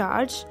 the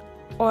charge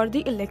or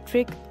the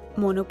electric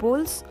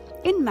monopoles.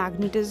 In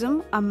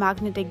magnetism, a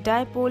magnetic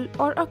dipole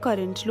or a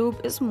current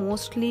loop is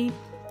mostly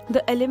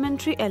the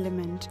elementary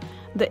element.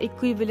 The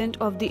equivalent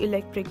of the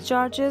electric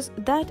charges,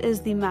 that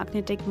is the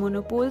magnetic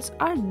monopoles,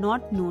 are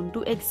not known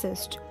to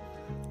exist.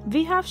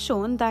 We have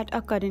shown that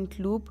a current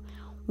loop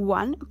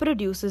 1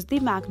 produces the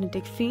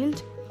magnetic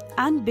field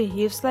and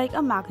behaves like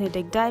a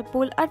magnetic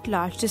dipole at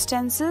large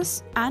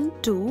distances, and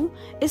 2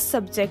 is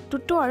subject to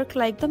torque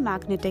like the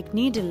magnetic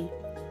needle.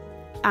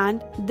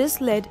 And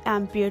this led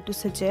Ampere to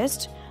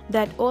suggest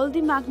that all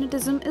the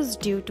magnetism is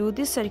due to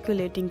the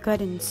circulating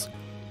currents.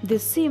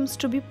 This seems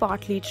to be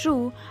partly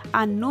true,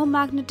 and no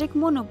magnetic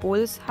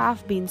monopoles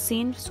have been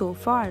seen so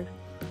far.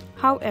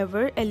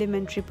 However,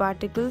 elementary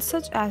particles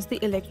such as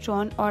the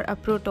electron or a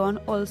proton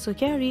also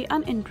carry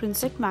an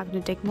intrinsic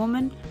magnetic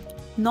moment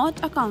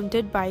not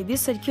accounted by the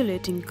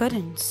circulating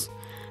currents.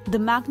 The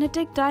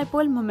magnetic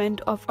dipole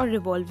moment of a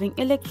revolving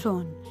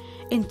electron.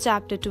 In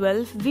Chapter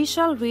 12, we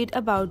shall read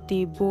about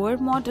the Bohr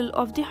model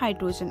of the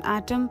hydrogen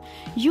atom.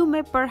 You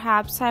may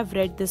perhaps have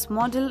read this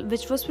model,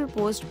 which was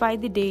proposed by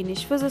the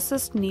Danish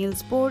physicist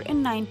Niels Bohr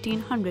in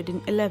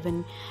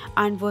 1911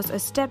 and was a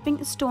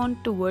stepping stone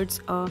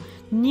towards a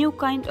new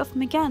kind of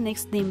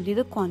mechanics, namely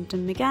the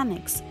quantum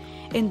mechanics.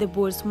 In the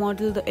Bohr's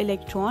model, the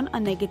electron, a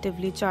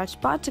negatively charged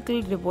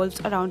particle,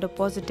 revolves around a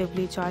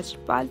positively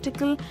charged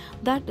particle,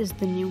 that is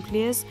the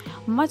nucleus,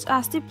 much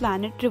as the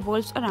planet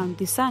revolves around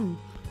the sun.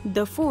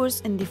 The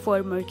force in the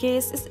former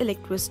case is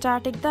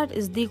electrostatic, that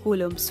is the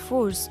Coulomb's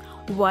force,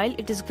 while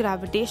it is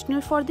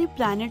gravitational for the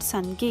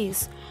planet-sun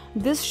case.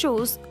 This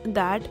shows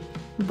that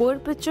Bohr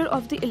picture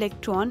of the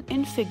electron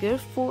in figure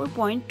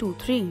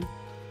 4.23.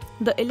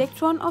 The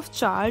electron of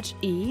charge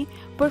E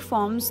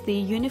performs the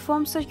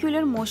uniform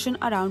circular motion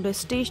around a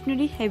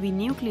stationary heavy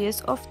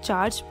nucleus of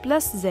charge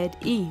plus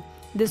Ze.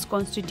 This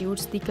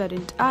constitutes the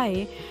current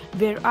I,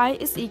 where I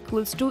is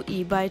equals to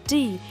E by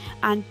T,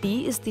 and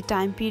T is the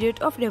time period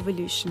of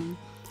revolution.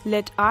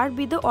 Let R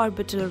be the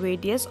orbital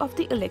radius of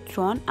the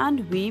electron and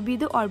V be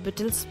the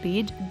orbital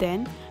speed,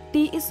 then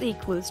T is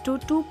equals to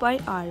 2 pi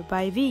R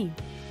by V.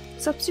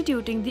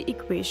 Substituting the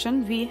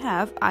equation, we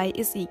have I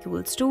is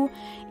equals to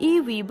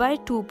EV by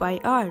 2 pi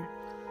R.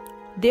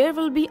 There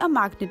will be a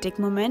magnetic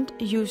moment,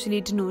 usually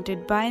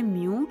denoted by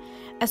mu,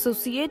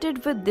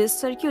 associated with this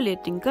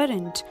circulating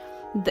current.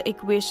 The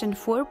equation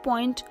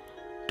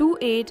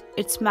 4.28,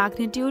 its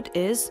magnitude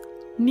is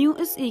mu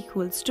is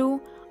equals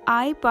to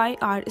I pi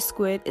r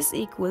square is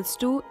equals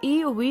to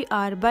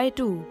EVR by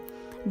 2.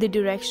 The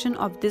direction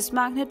of this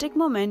magnetic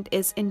moment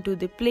is into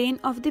the plane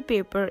of the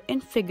paper in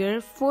figure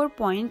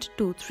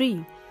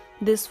 4.23.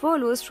 This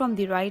follows from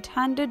the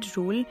right-handed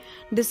rule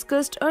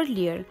discussed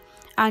earlier,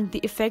 and the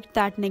effect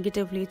that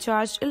negatively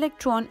charged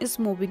electron is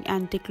moving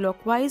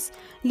anti-clockwise,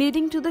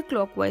 leading to the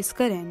clockwise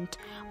current.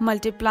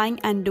 Multiplying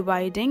and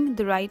dividing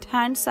the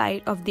right-hand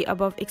side of the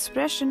above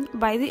expression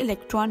by the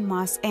electron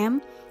mass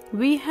m,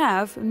 we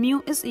have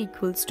mu is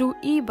equals to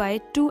E by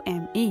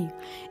 2me.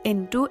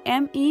 Into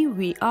me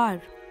we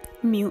are.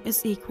 Mu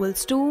is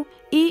equals to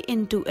E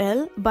into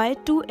L by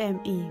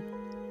 2me,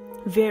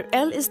 where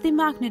L is the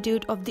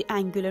magnitude of the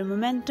angular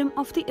momentum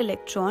of the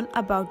electron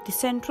about the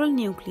central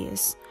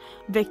nucleus.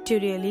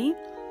 Vectorially,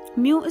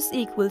 mu is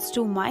equals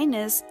to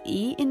minus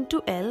E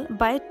into L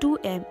by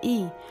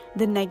 2me.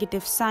 The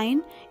negative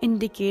sign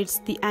indicates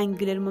the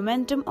angular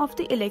momentum of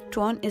the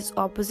electron is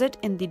opposite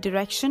in the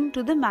direction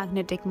to the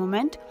magnetic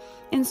moment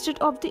instead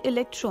of the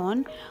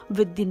electron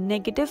with the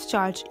negative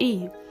charge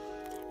E.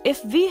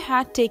 If we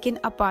had taken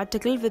a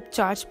particle with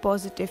charge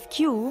positive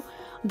q,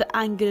 the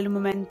angular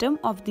momentum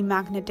of the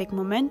magnetic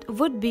moment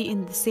would be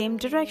in the same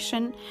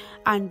direction,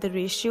 and the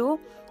ratio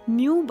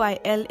mu by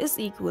L is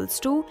equals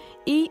to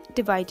E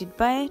divided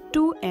by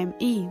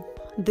 2me.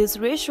 This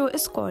ratio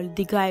is called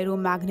the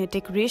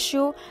gyromagnetic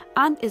ratio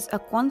and is a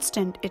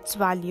constant. Its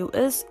value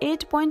is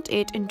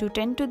 8.8 into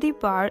 10 to the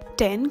power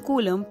 10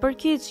 coulomb per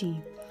kg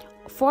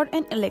for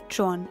an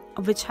electron,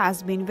 which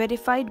has been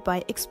verified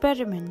by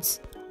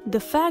experiments. The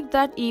fact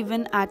that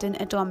even at an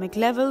atomic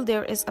level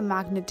there is a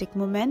magnetic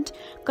moment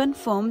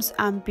confirms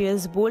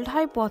Ampere's bold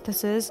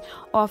hypothesis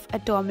of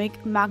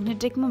atomic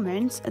magnetic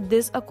moments.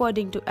 This,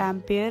 according to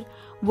Ampere,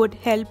 would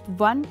help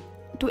one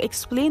to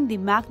explain the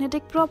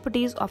magnetic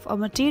properties of a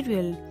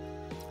material.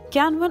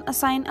 Can one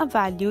assign a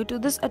value to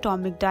this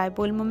atomic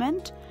dipole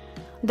moment?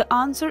 The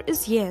answer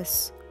is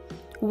yes.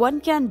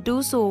 One can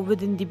do so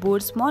within the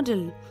Bohr's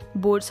model.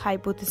 Bohr's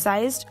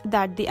hypothesized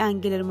that the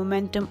angular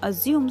momentum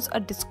assumes a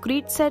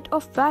discrete set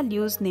of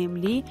values,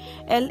 namely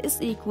L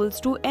is equals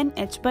to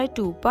nh by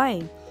 2 pi,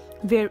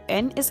 where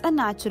n is a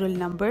natural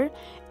number,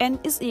 n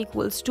is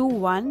equals to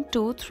 1,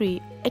 2,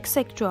 3,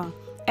 etc.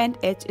 and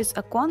h is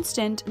a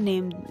constant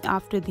named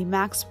after the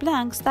Max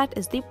Planck's, that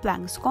is the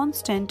Planck's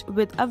constant,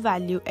 with a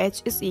value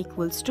h is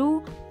equals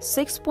to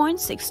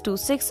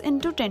 6.626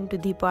 into 10 to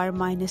the power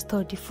minus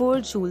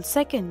 34 joule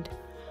second.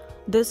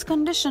 This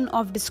condition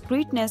of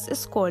discreteness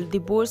is called the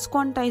Bohr's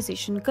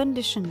quantization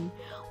condition.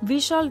 We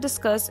shall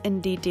discuss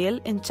in detail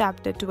in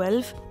chapter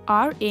 12.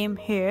 Our aim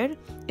here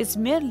is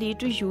merely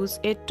to use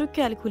it to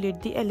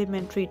calculate the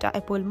elementary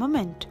dipole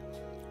moment.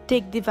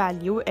 Take the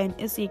value n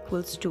is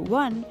equals to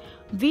 1.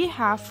 We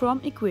have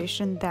from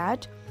equation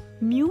that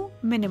mu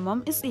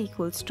minimum is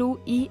equals to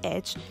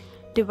EH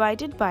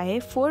divided by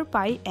 4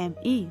 pi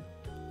ME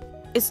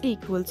is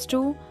equals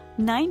to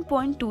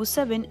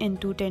 9.27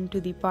 into 10 to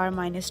the power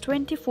minus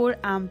 24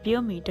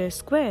 ampere meter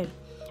square,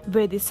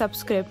 where the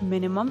subscript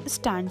minimum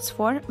stands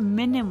for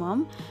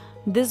minimum.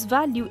 This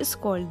value is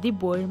called the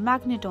Bohr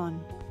magneton.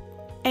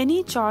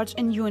 Any charge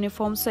in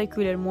uniform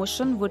circular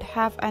motion would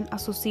have an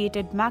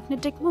associated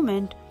magnetic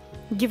moment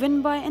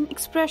given by an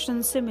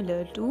expression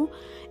similar to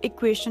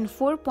equation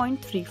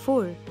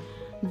 4.34.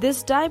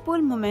 This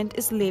dipole moment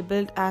is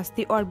labeled as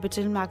the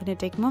orbital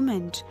magnetic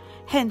moment.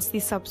 Hence, the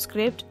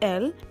subscript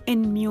L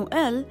in mu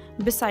L,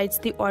 besides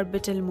the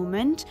orbital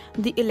moment,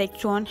 the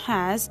electron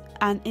has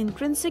an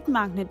intrinsic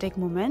magnetic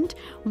moment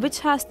which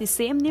has the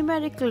same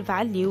numerical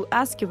value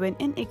as given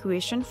in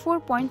equation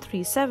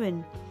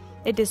 4.37.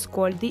 It is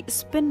called the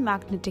spin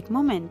magnetic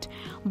moment,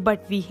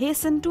 but we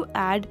hasten to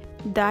add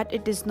that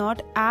it is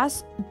not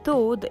as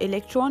though the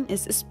electron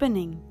is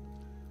spinning.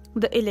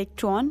 The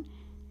electron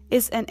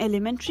is an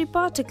elementary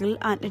particle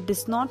and it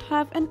does not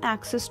have an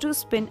axis to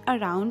spin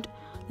around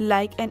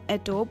like an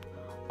atom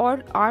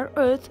or our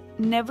Earth.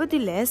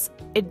 Nevertheless,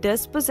 it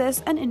does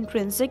possess an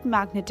intrinsic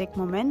magnetic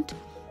moment.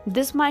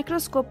 This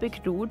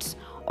microscopic roots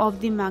of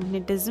the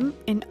magnetism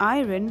in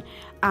iron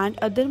and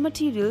other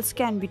materials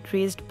can be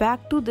traced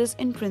back to this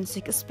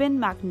intrinsic spin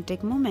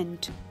magnetic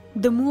moment.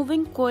 The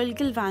moving coil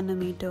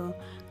galvanometer.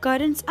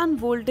 Currents and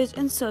voltage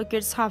in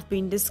circuits have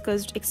been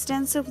discussed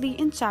extensively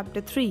in chapter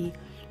 3.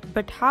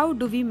 But how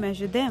do we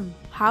measure them?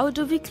 How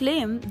do we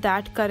claim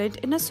that current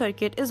in a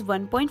circuit is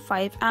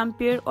 1.5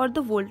 ampere or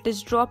the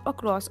voltage drop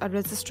across a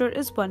resistor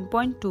is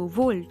 1.2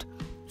 volt?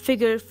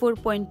 Figure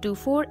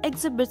 4.24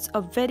 exhibits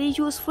a very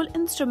useful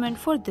instrument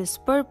for this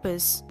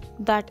purpose.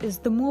 That is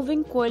the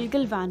moving coil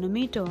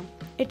galvanometer.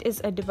 It is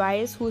a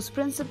device whose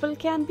principle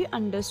can be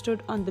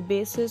understood on the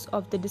basis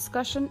of the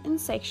discussion in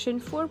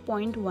section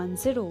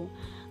 4.10.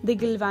 The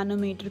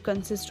galvanometer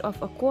consists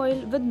of a coil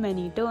with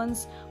many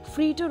turns,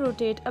 free to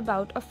rotate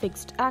about a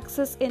fixed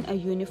axis in a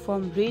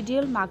uniform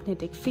radial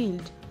magnetic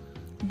field.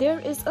 There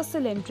is a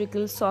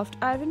cylindrical soft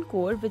iron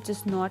core which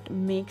is not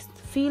makes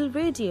the field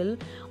radial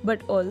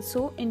but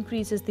also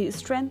increases the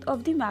strength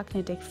of the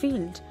magnetic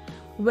field.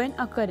 When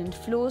a current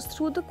flows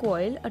through the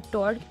coil, a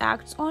torque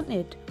acts on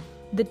it.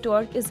 The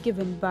torque is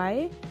given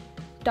by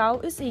tau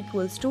is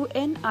equals to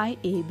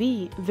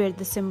NIAB, where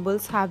the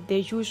symbols have their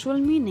usual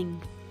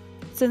meaning.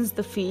 Since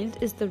the field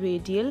is the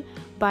radial,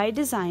 by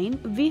design,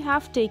 we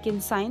have taken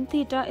sin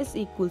theta is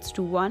equals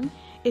to 1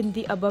 in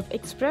the above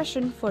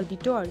expression for the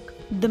torque.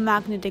 The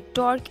magnetic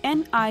torque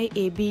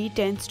NIAB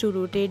tends to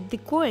rotate the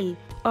coil.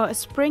 A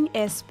spring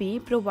SP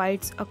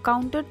provides a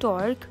counter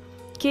torque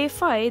K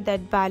phi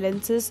that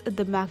balances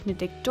the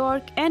magnetic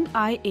torque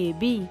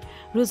NIAB,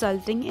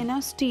 resulting in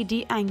a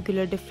steady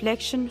angular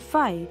deflection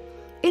phi.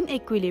 In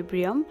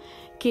equilibrium,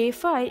 K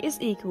phi is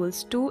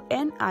equals to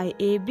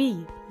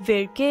NIAB,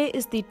 where K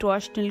is the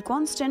torsional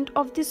constant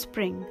of the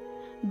spring,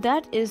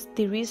 that is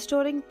the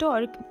restoring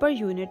torque per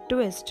unit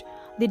twist.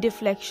 The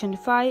deflection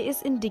phi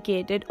is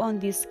indicated on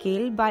the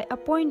scale by a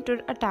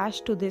pointer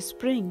attached to the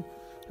spring.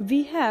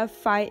 We have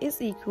phi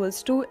is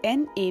equals to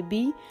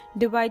NAB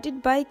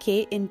divided by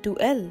K into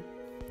L.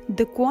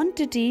 The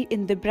quantity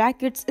in the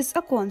brackets is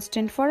a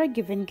constant for a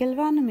given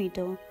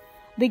galvanometer.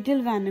 The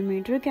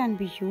galvanometer can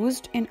be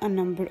used in a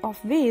number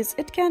of ways.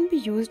 It can be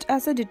used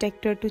as a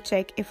detector to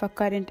check if a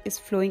current is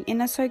flowing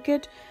in a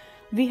circuit.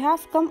 We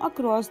have come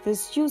across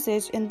this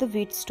usage in the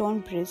Wheatstone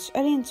bridge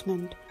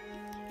arrangement.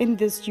 In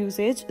this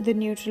usage, the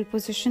neutral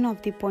position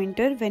of the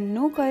pointer when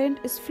no current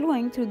is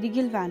flowing through the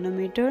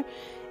galvanometer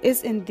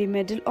is in the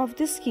middle of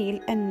the scale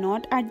and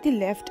not at the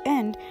left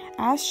end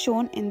as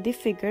shown in the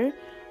figure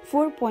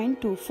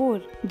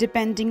 4.24.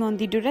 Depending on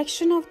the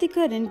direction of the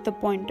current, the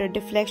pointer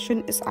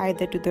deflection is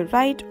either to the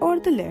right or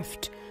the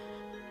left.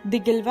 The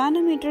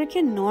galvanometer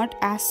cannot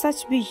as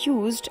such be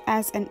used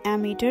as an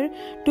ammeter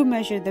to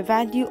measure the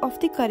value of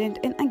the current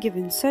in a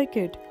given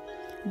circuit.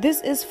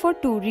 This is for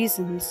two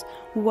reasons.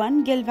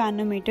 One,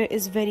 galvanometer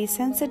is a very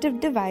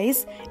sensitive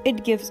device.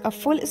 It gives a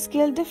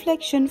full-scale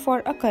deflection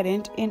for a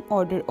current in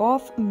order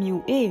of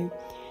mu A.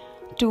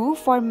 2.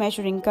 For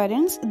measuring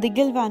currents, the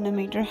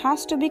galvanometer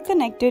has to be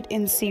connected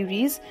in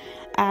series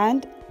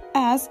and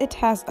As it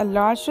has a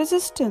large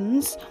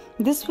resistance,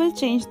 this will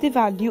change the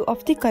value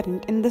of the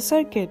current in the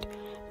circuit.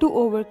 To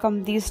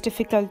overcome these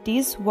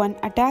difficulties, one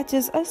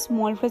attaches a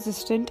small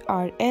resistant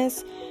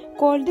Rs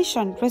called the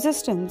shunt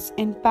resistance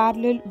in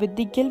parallel with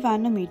the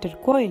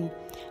galvanometer coil,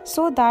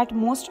 so that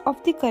most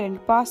of the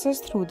current passes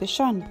through the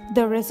shunt.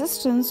 The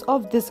resistance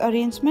of this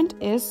arrangement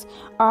is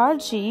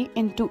Rg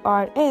into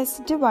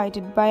Rs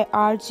divided by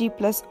Rg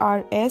plus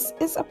Rs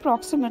is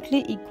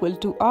approximately equal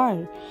to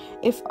R.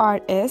 If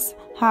Rs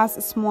has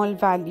a small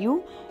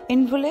value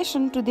in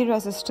relation to the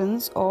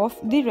resistance of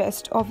the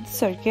rest of the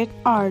circuit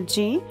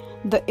Rg,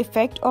 the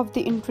effect of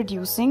the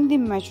introducing the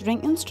measuring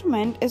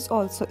instrument is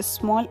also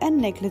small and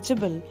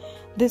negligible.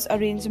 This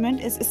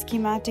arrangement is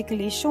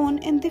schematically shown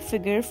in the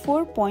figure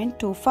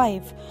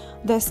 4.25.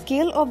 The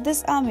scale of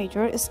this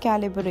ammeter is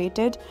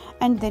calibrated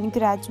and then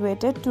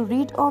graduated to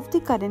read off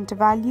the current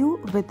value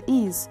with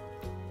ease.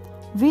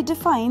 We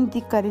define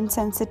the current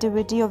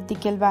sensitivity of the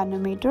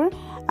galvanometer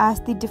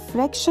as the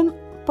deflection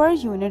per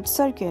unit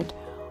circuit.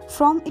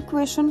 From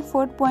equation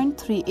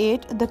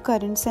 4.38, the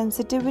current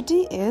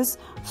sensitivity is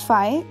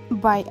phi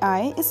by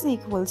I is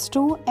equals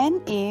to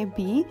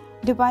NAB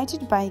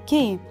divided by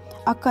K.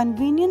 A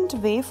convenient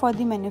way for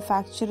the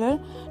manufacturer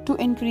to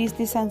increase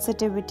the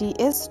sensitivity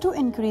is to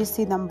increase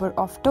the number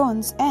of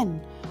turns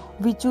N.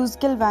 We choose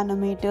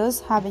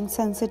galvanometers having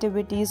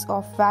sensitivities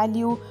of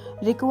value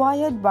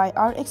required by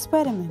our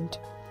experiment.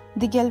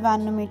 The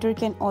galvanometer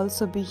can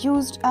also be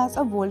used as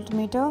a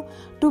voltmeter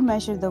to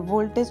measure the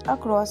voltage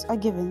across a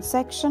given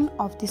section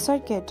of the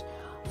circuit.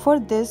 For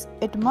this,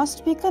 it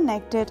must be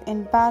connected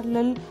in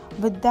parallel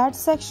with that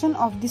section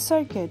of the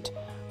circuit.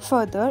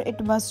 Further,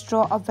 it must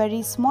draw a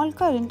very small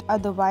current,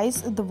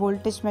 otherwise the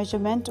voltage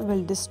measurement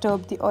will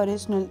disturb the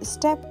original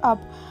step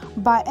up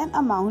by an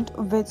amount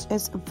which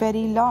is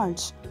very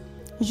large.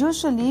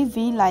 Usually,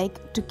 we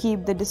like to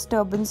keep the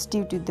disturbance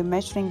due to the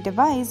measuring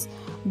device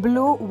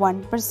below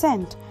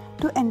 1%.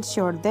 To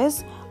ensure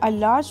this, a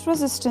large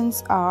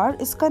resistance R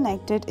is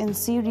connected in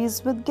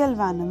series with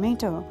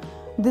galvanometer.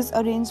 This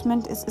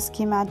arrangement is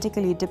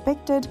schematically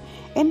depicted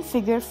in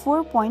figure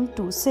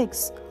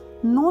 4.26.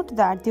 Note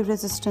that the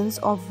resistance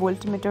of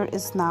voltmeter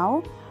is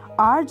now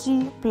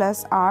Rg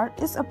plus R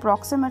is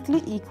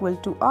approximately equal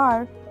to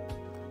R.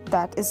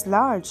 That is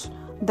large.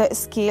 The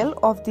scale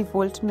of the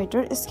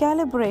voltmeter is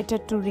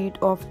calibrated to read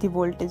off the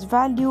voltage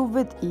value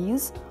with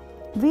ease.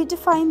 We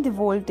define the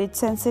voltage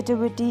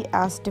sensitivity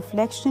as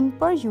deflection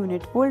per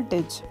unit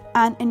voltage.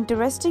 An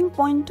interesting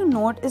point to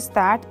note is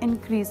that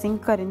increasing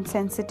current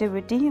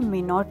sensitivity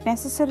may not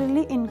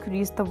necessarily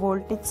increase the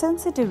voltage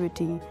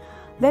sensitivity.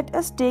 Let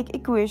us take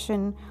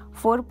equation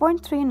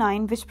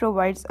 4.39, which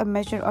provides a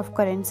measure of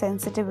current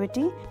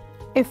sensitivity.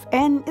 If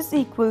N is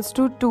equals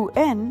to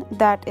 2N,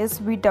 that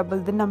is, we double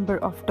the number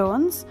of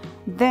turns,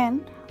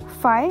 then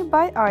phi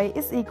by I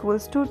is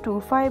equals to 2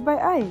 phi by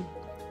I.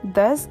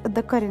 Thus,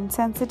 the current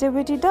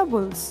sensitivity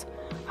doubles.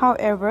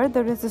 However,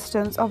 the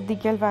resistance of the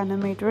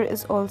galvanometer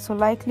is also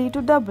likely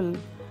to double,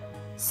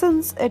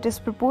 since it is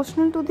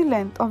proportional to the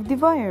length of the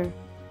wire.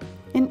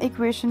 In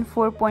equation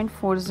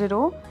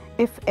 4.40,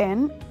 if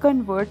N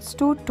converts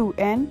to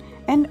 2N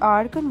and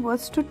R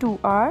converts to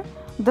 2R,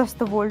 thus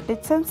the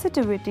voltage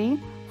sensitivity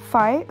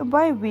phi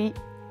by V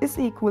is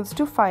equals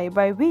to phi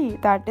by V,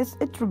 that is,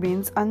 it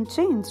remains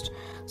unchanged.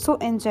 So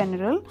in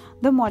general,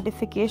 the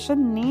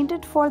modification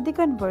needed for the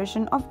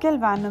conversion of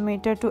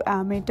galvanometer to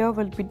ammeter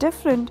will be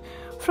different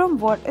from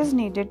what is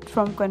needed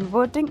from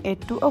converting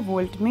it to a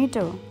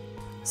voltmeter.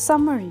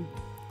 Summary: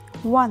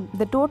 1.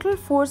 The total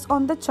force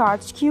on the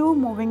charge Q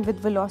moving with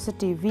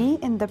velocity v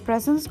in the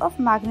presence of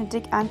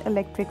magnetic and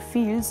electric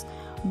fields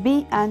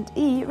B and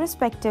E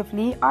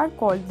respectively are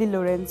called the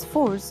Lorentz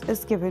force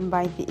is given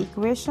by the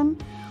equation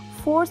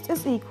force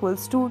is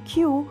equals to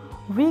Q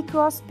V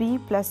cross B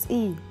plus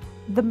E.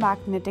 The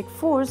magnetic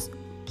force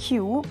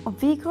Q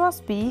V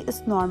cross B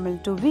is normal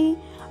to V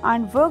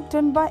and work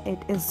done by it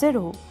is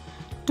 0.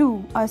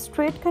 2. A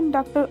straight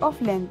conductor of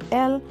length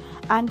L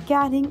and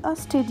carrying a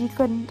steady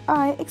current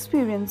I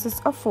experiences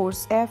a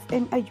force F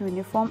in a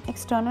uniform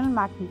external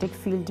magnetic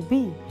field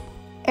B.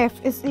 F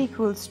is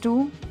equals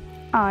to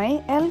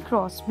I L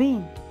cross B.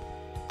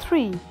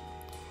 3.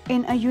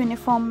 In a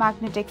uniform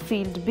magnetic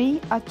field B,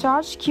 a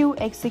charge Q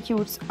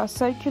executes a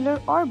circular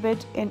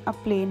orbit in a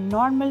plane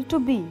normal to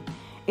B.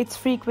 Its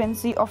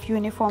frequency of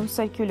uniform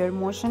circular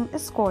motion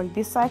is called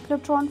the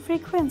cyclotron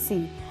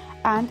frequency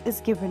and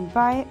is given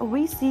by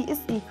Vc is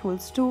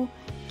equals to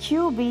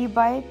Qb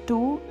by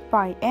 2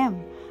 pi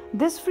m.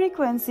 This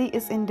frequency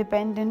is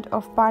independent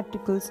of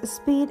particles'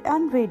 speed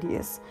and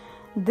radius.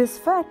 This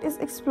fact is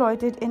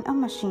exploited in a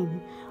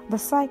machine, the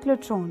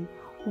cyclotron,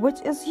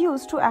 which is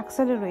used to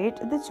accelerate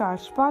the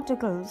charged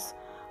particles.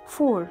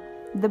 4.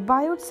 The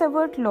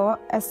Biot-Savart law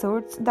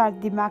asserts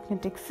that the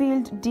magnetic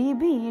field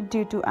dB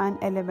due to an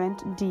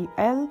element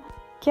dl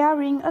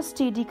carrying a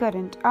steady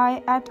current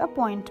I at a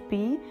point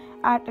P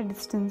at a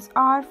distance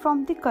r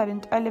from the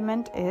current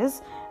element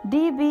is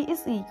dB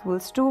is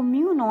equals to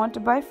mu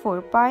naught by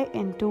 4 pi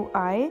into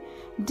I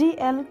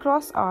dl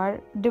cross r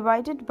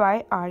divided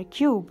by r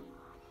cube.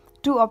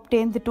 To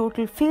obtain the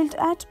total field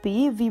at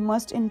P, we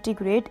must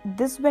integrate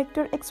this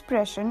vector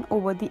expression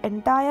over the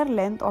entire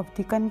length of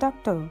the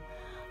conductor.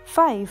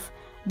 5.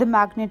 The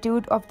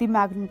magnitude of the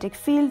magnetic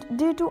field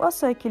due to a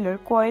circular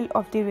coil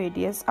of the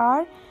radius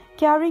r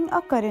carrying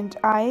a current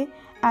I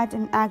at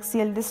an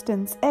axial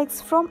distance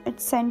x from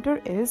its center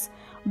is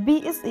B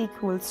is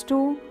equals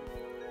to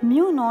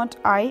mu naught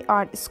I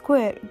r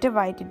square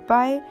divided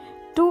by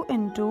 2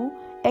 into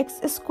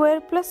x square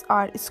plus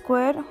r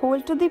square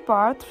whole to the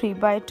power 3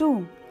 by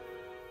 2.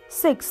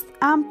 6th,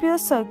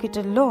 Ampere's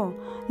circuital law.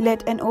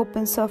 Let an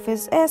open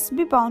surface S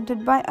be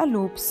bounded by a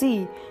loop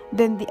C.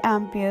 Then the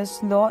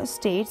Ampere's law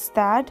states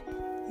that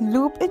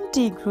loop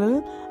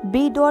integral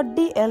B dot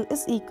dl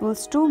is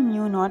equals to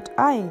mu naught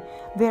I,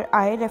 where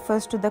I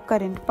refers to the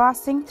current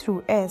passing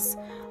through S.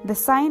 The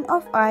sign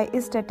of I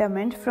is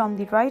determined from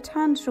the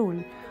right-hand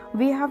rule.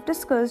 We have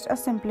discussed a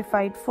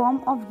simplified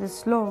form of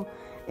this law.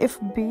 If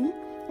B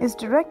is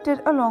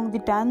directed along the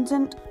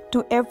tangent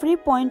to every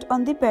point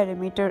on the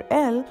perimeter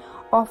L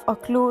of a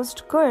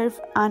closed curve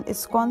and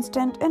is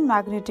constant in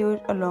magnitude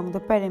along the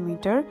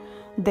perimeter,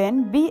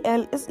 then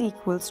BL is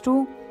equals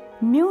to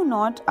mu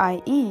naught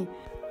IE,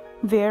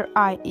 where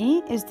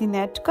IE is the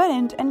net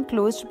current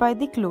enclosed by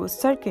the closed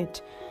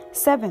circuit.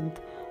 7th,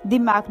 the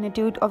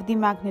magnitude of the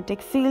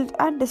magnetic field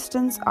at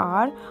distance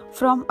r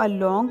from a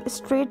long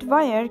straight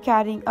wire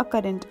carrying a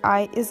current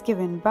I is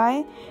given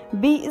by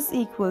B is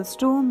equals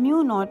to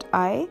mu naught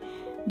I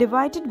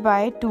divided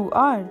by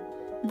 2r.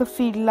 The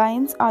field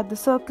lines are the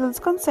circles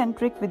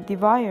concentric with the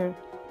wire.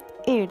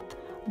 8th,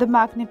 the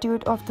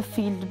magnitude of the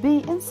field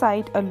B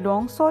inside a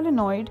long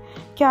solenoid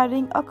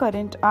carrying a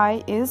current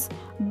I is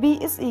B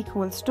is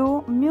equals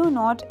to mu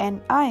naught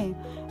Ni,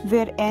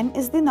 where N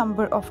is the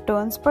number of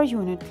turns per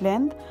unit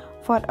length.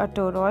 For a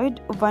toroid,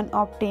 one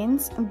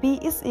obtains B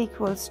is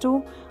equals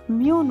to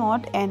mu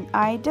naught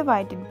Ni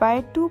divided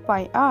by 2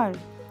 pi r,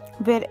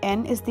 where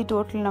N is the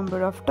total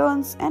number of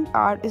turns and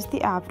r is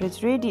the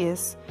average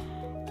radius.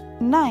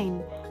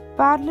 9.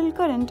 Parallel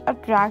current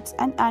attracts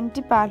and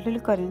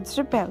anti-parallel currents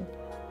repel.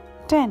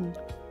 10.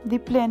 The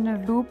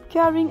planar loop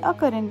carrying a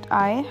current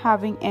I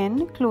having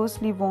n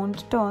closely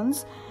wound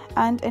turns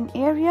and an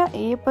area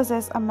A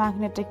possess a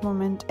magnetic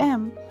moment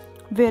m,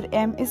 where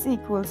m is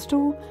equals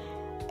to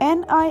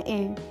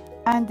NIA,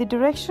 and the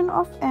direction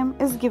of m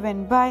is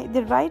given by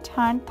the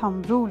right-hand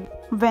thumb rule.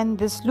 When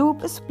this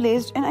loop is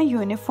placed in a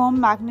uniform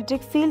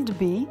magnetic field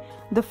B,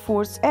 the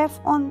force F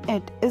on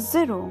it is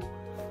 0,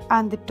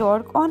 and the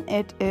torque on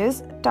it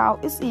is tau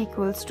is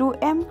equals to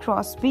m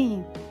cross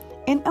B.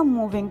 In a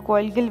moving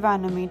coil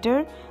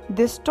galvanometer,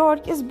 this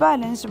torque is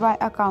balanced by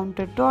a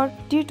counter torque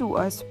due to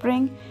a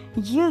spring,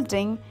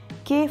 yielding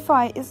K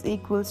phi is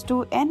equals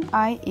to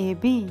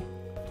NIAB,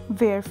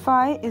 where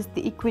phi is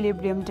the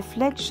equilibrium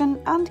deflection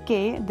and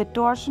K the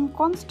torsion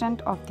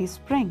constant of the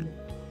spring.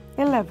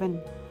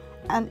 11.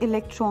 An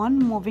electron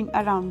moving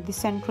around the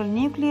central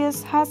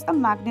nucleus has a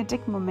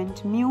magnetic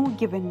moment mu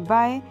given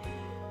by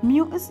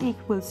mu is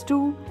equals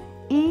to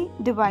E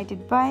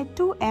divided by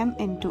 2m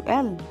into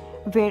L,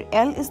 where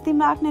L is the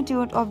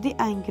magnitude of the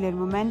angular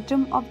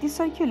momentum of the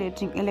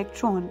circulating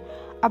electron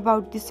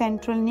about the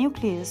central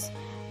nucleus.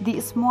 The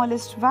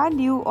smallest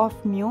value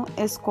of mu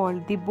is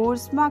called the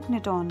Bohr's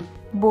magneton.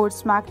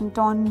 Bohr's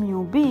magneton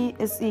mu B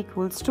is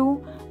equals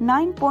to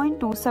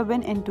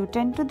 9.27 into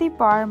 10 to the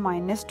power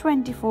minus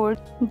 24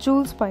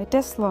 joules by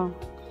Tesla.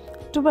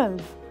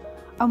 12.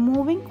 A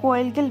moving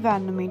coil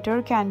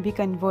galvanometer can be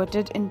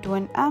converted into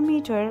an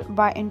ammeter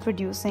by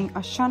introducing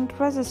a shunt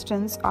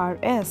resistance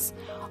Rs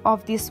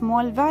of the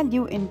small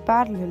value in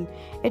parallel.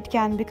 It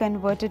can be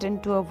converted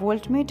into a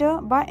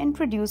voltmeter by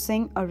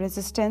introducing a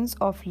resistance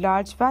of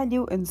large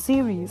value in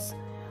series.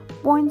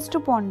 Points to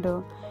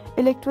ponder.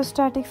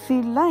 Electrostatic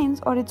field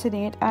lines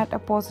originate at a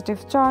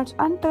positive charge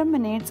and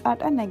terminates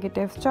at a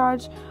negative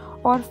charge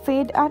or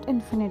fade at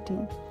infinity.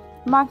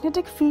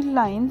 Magnetic field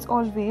lines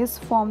always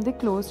form the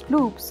closed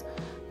loops.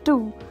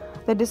 2.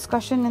 The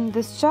discussion in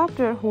this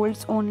chapter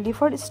holds only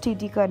for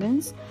steady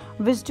currents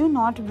which do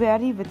not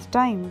vary with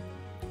time.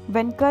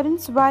 When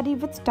currents vary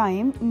with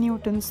time,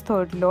 Newton's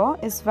third law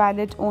is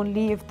valid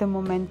only if the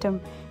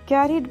momentum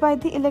carried by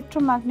the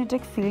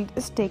electromagnetic field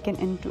is taken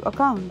into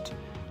account.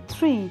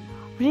 3.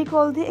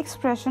 Recall the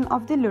expression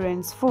of the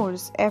Lorentz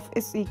force. F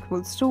is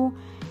equals to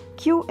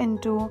Q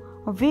into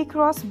V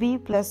cross B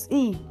plus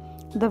E.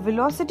 The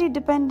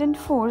velocity-dependent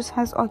force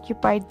has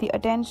occupied the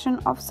attention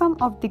of some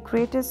of the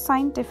greatest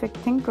scientific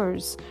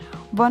thinkers.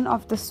 One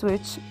of the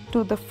switch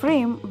to the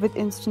frame with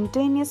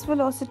instantaneous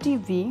velocity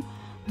v,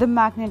 the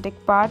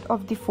magnetic part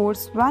of the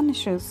force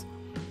vanishes.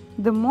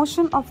 The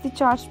motion of the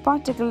charged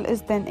particle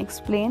is then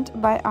explained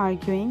by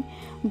arguing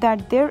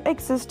that there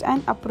exists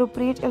an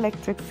appropriate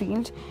electric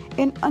field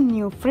in a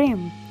new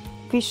frame.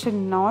 We shall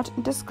not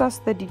discuss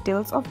the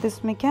details of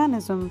this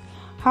mechanism.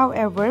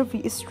 However,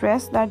 we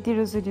stress that the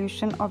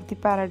resolution of the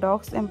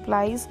paradox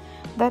implies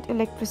that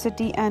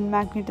electricity and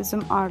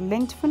magnetism are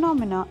linked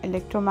phenomena,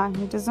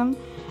 electromagnetism,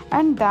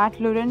 and that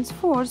Lorentz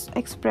force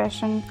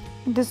expression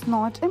does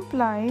not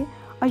imply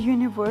a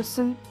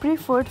universal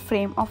preferred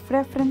frame of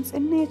reference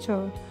in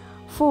nature.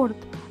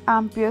 Fourth,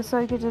 Ampere's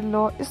circuital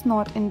law is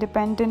not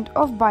independent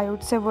of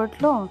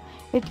Biot-Savart law.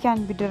 It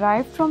can be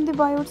derived from the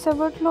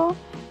Biot-Savart law.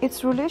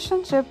 Its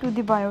relationship to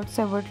the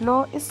Biot-Savart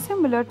law is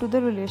similar to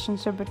the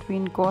relationship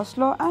between Gauss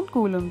law and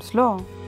Coulomb's law.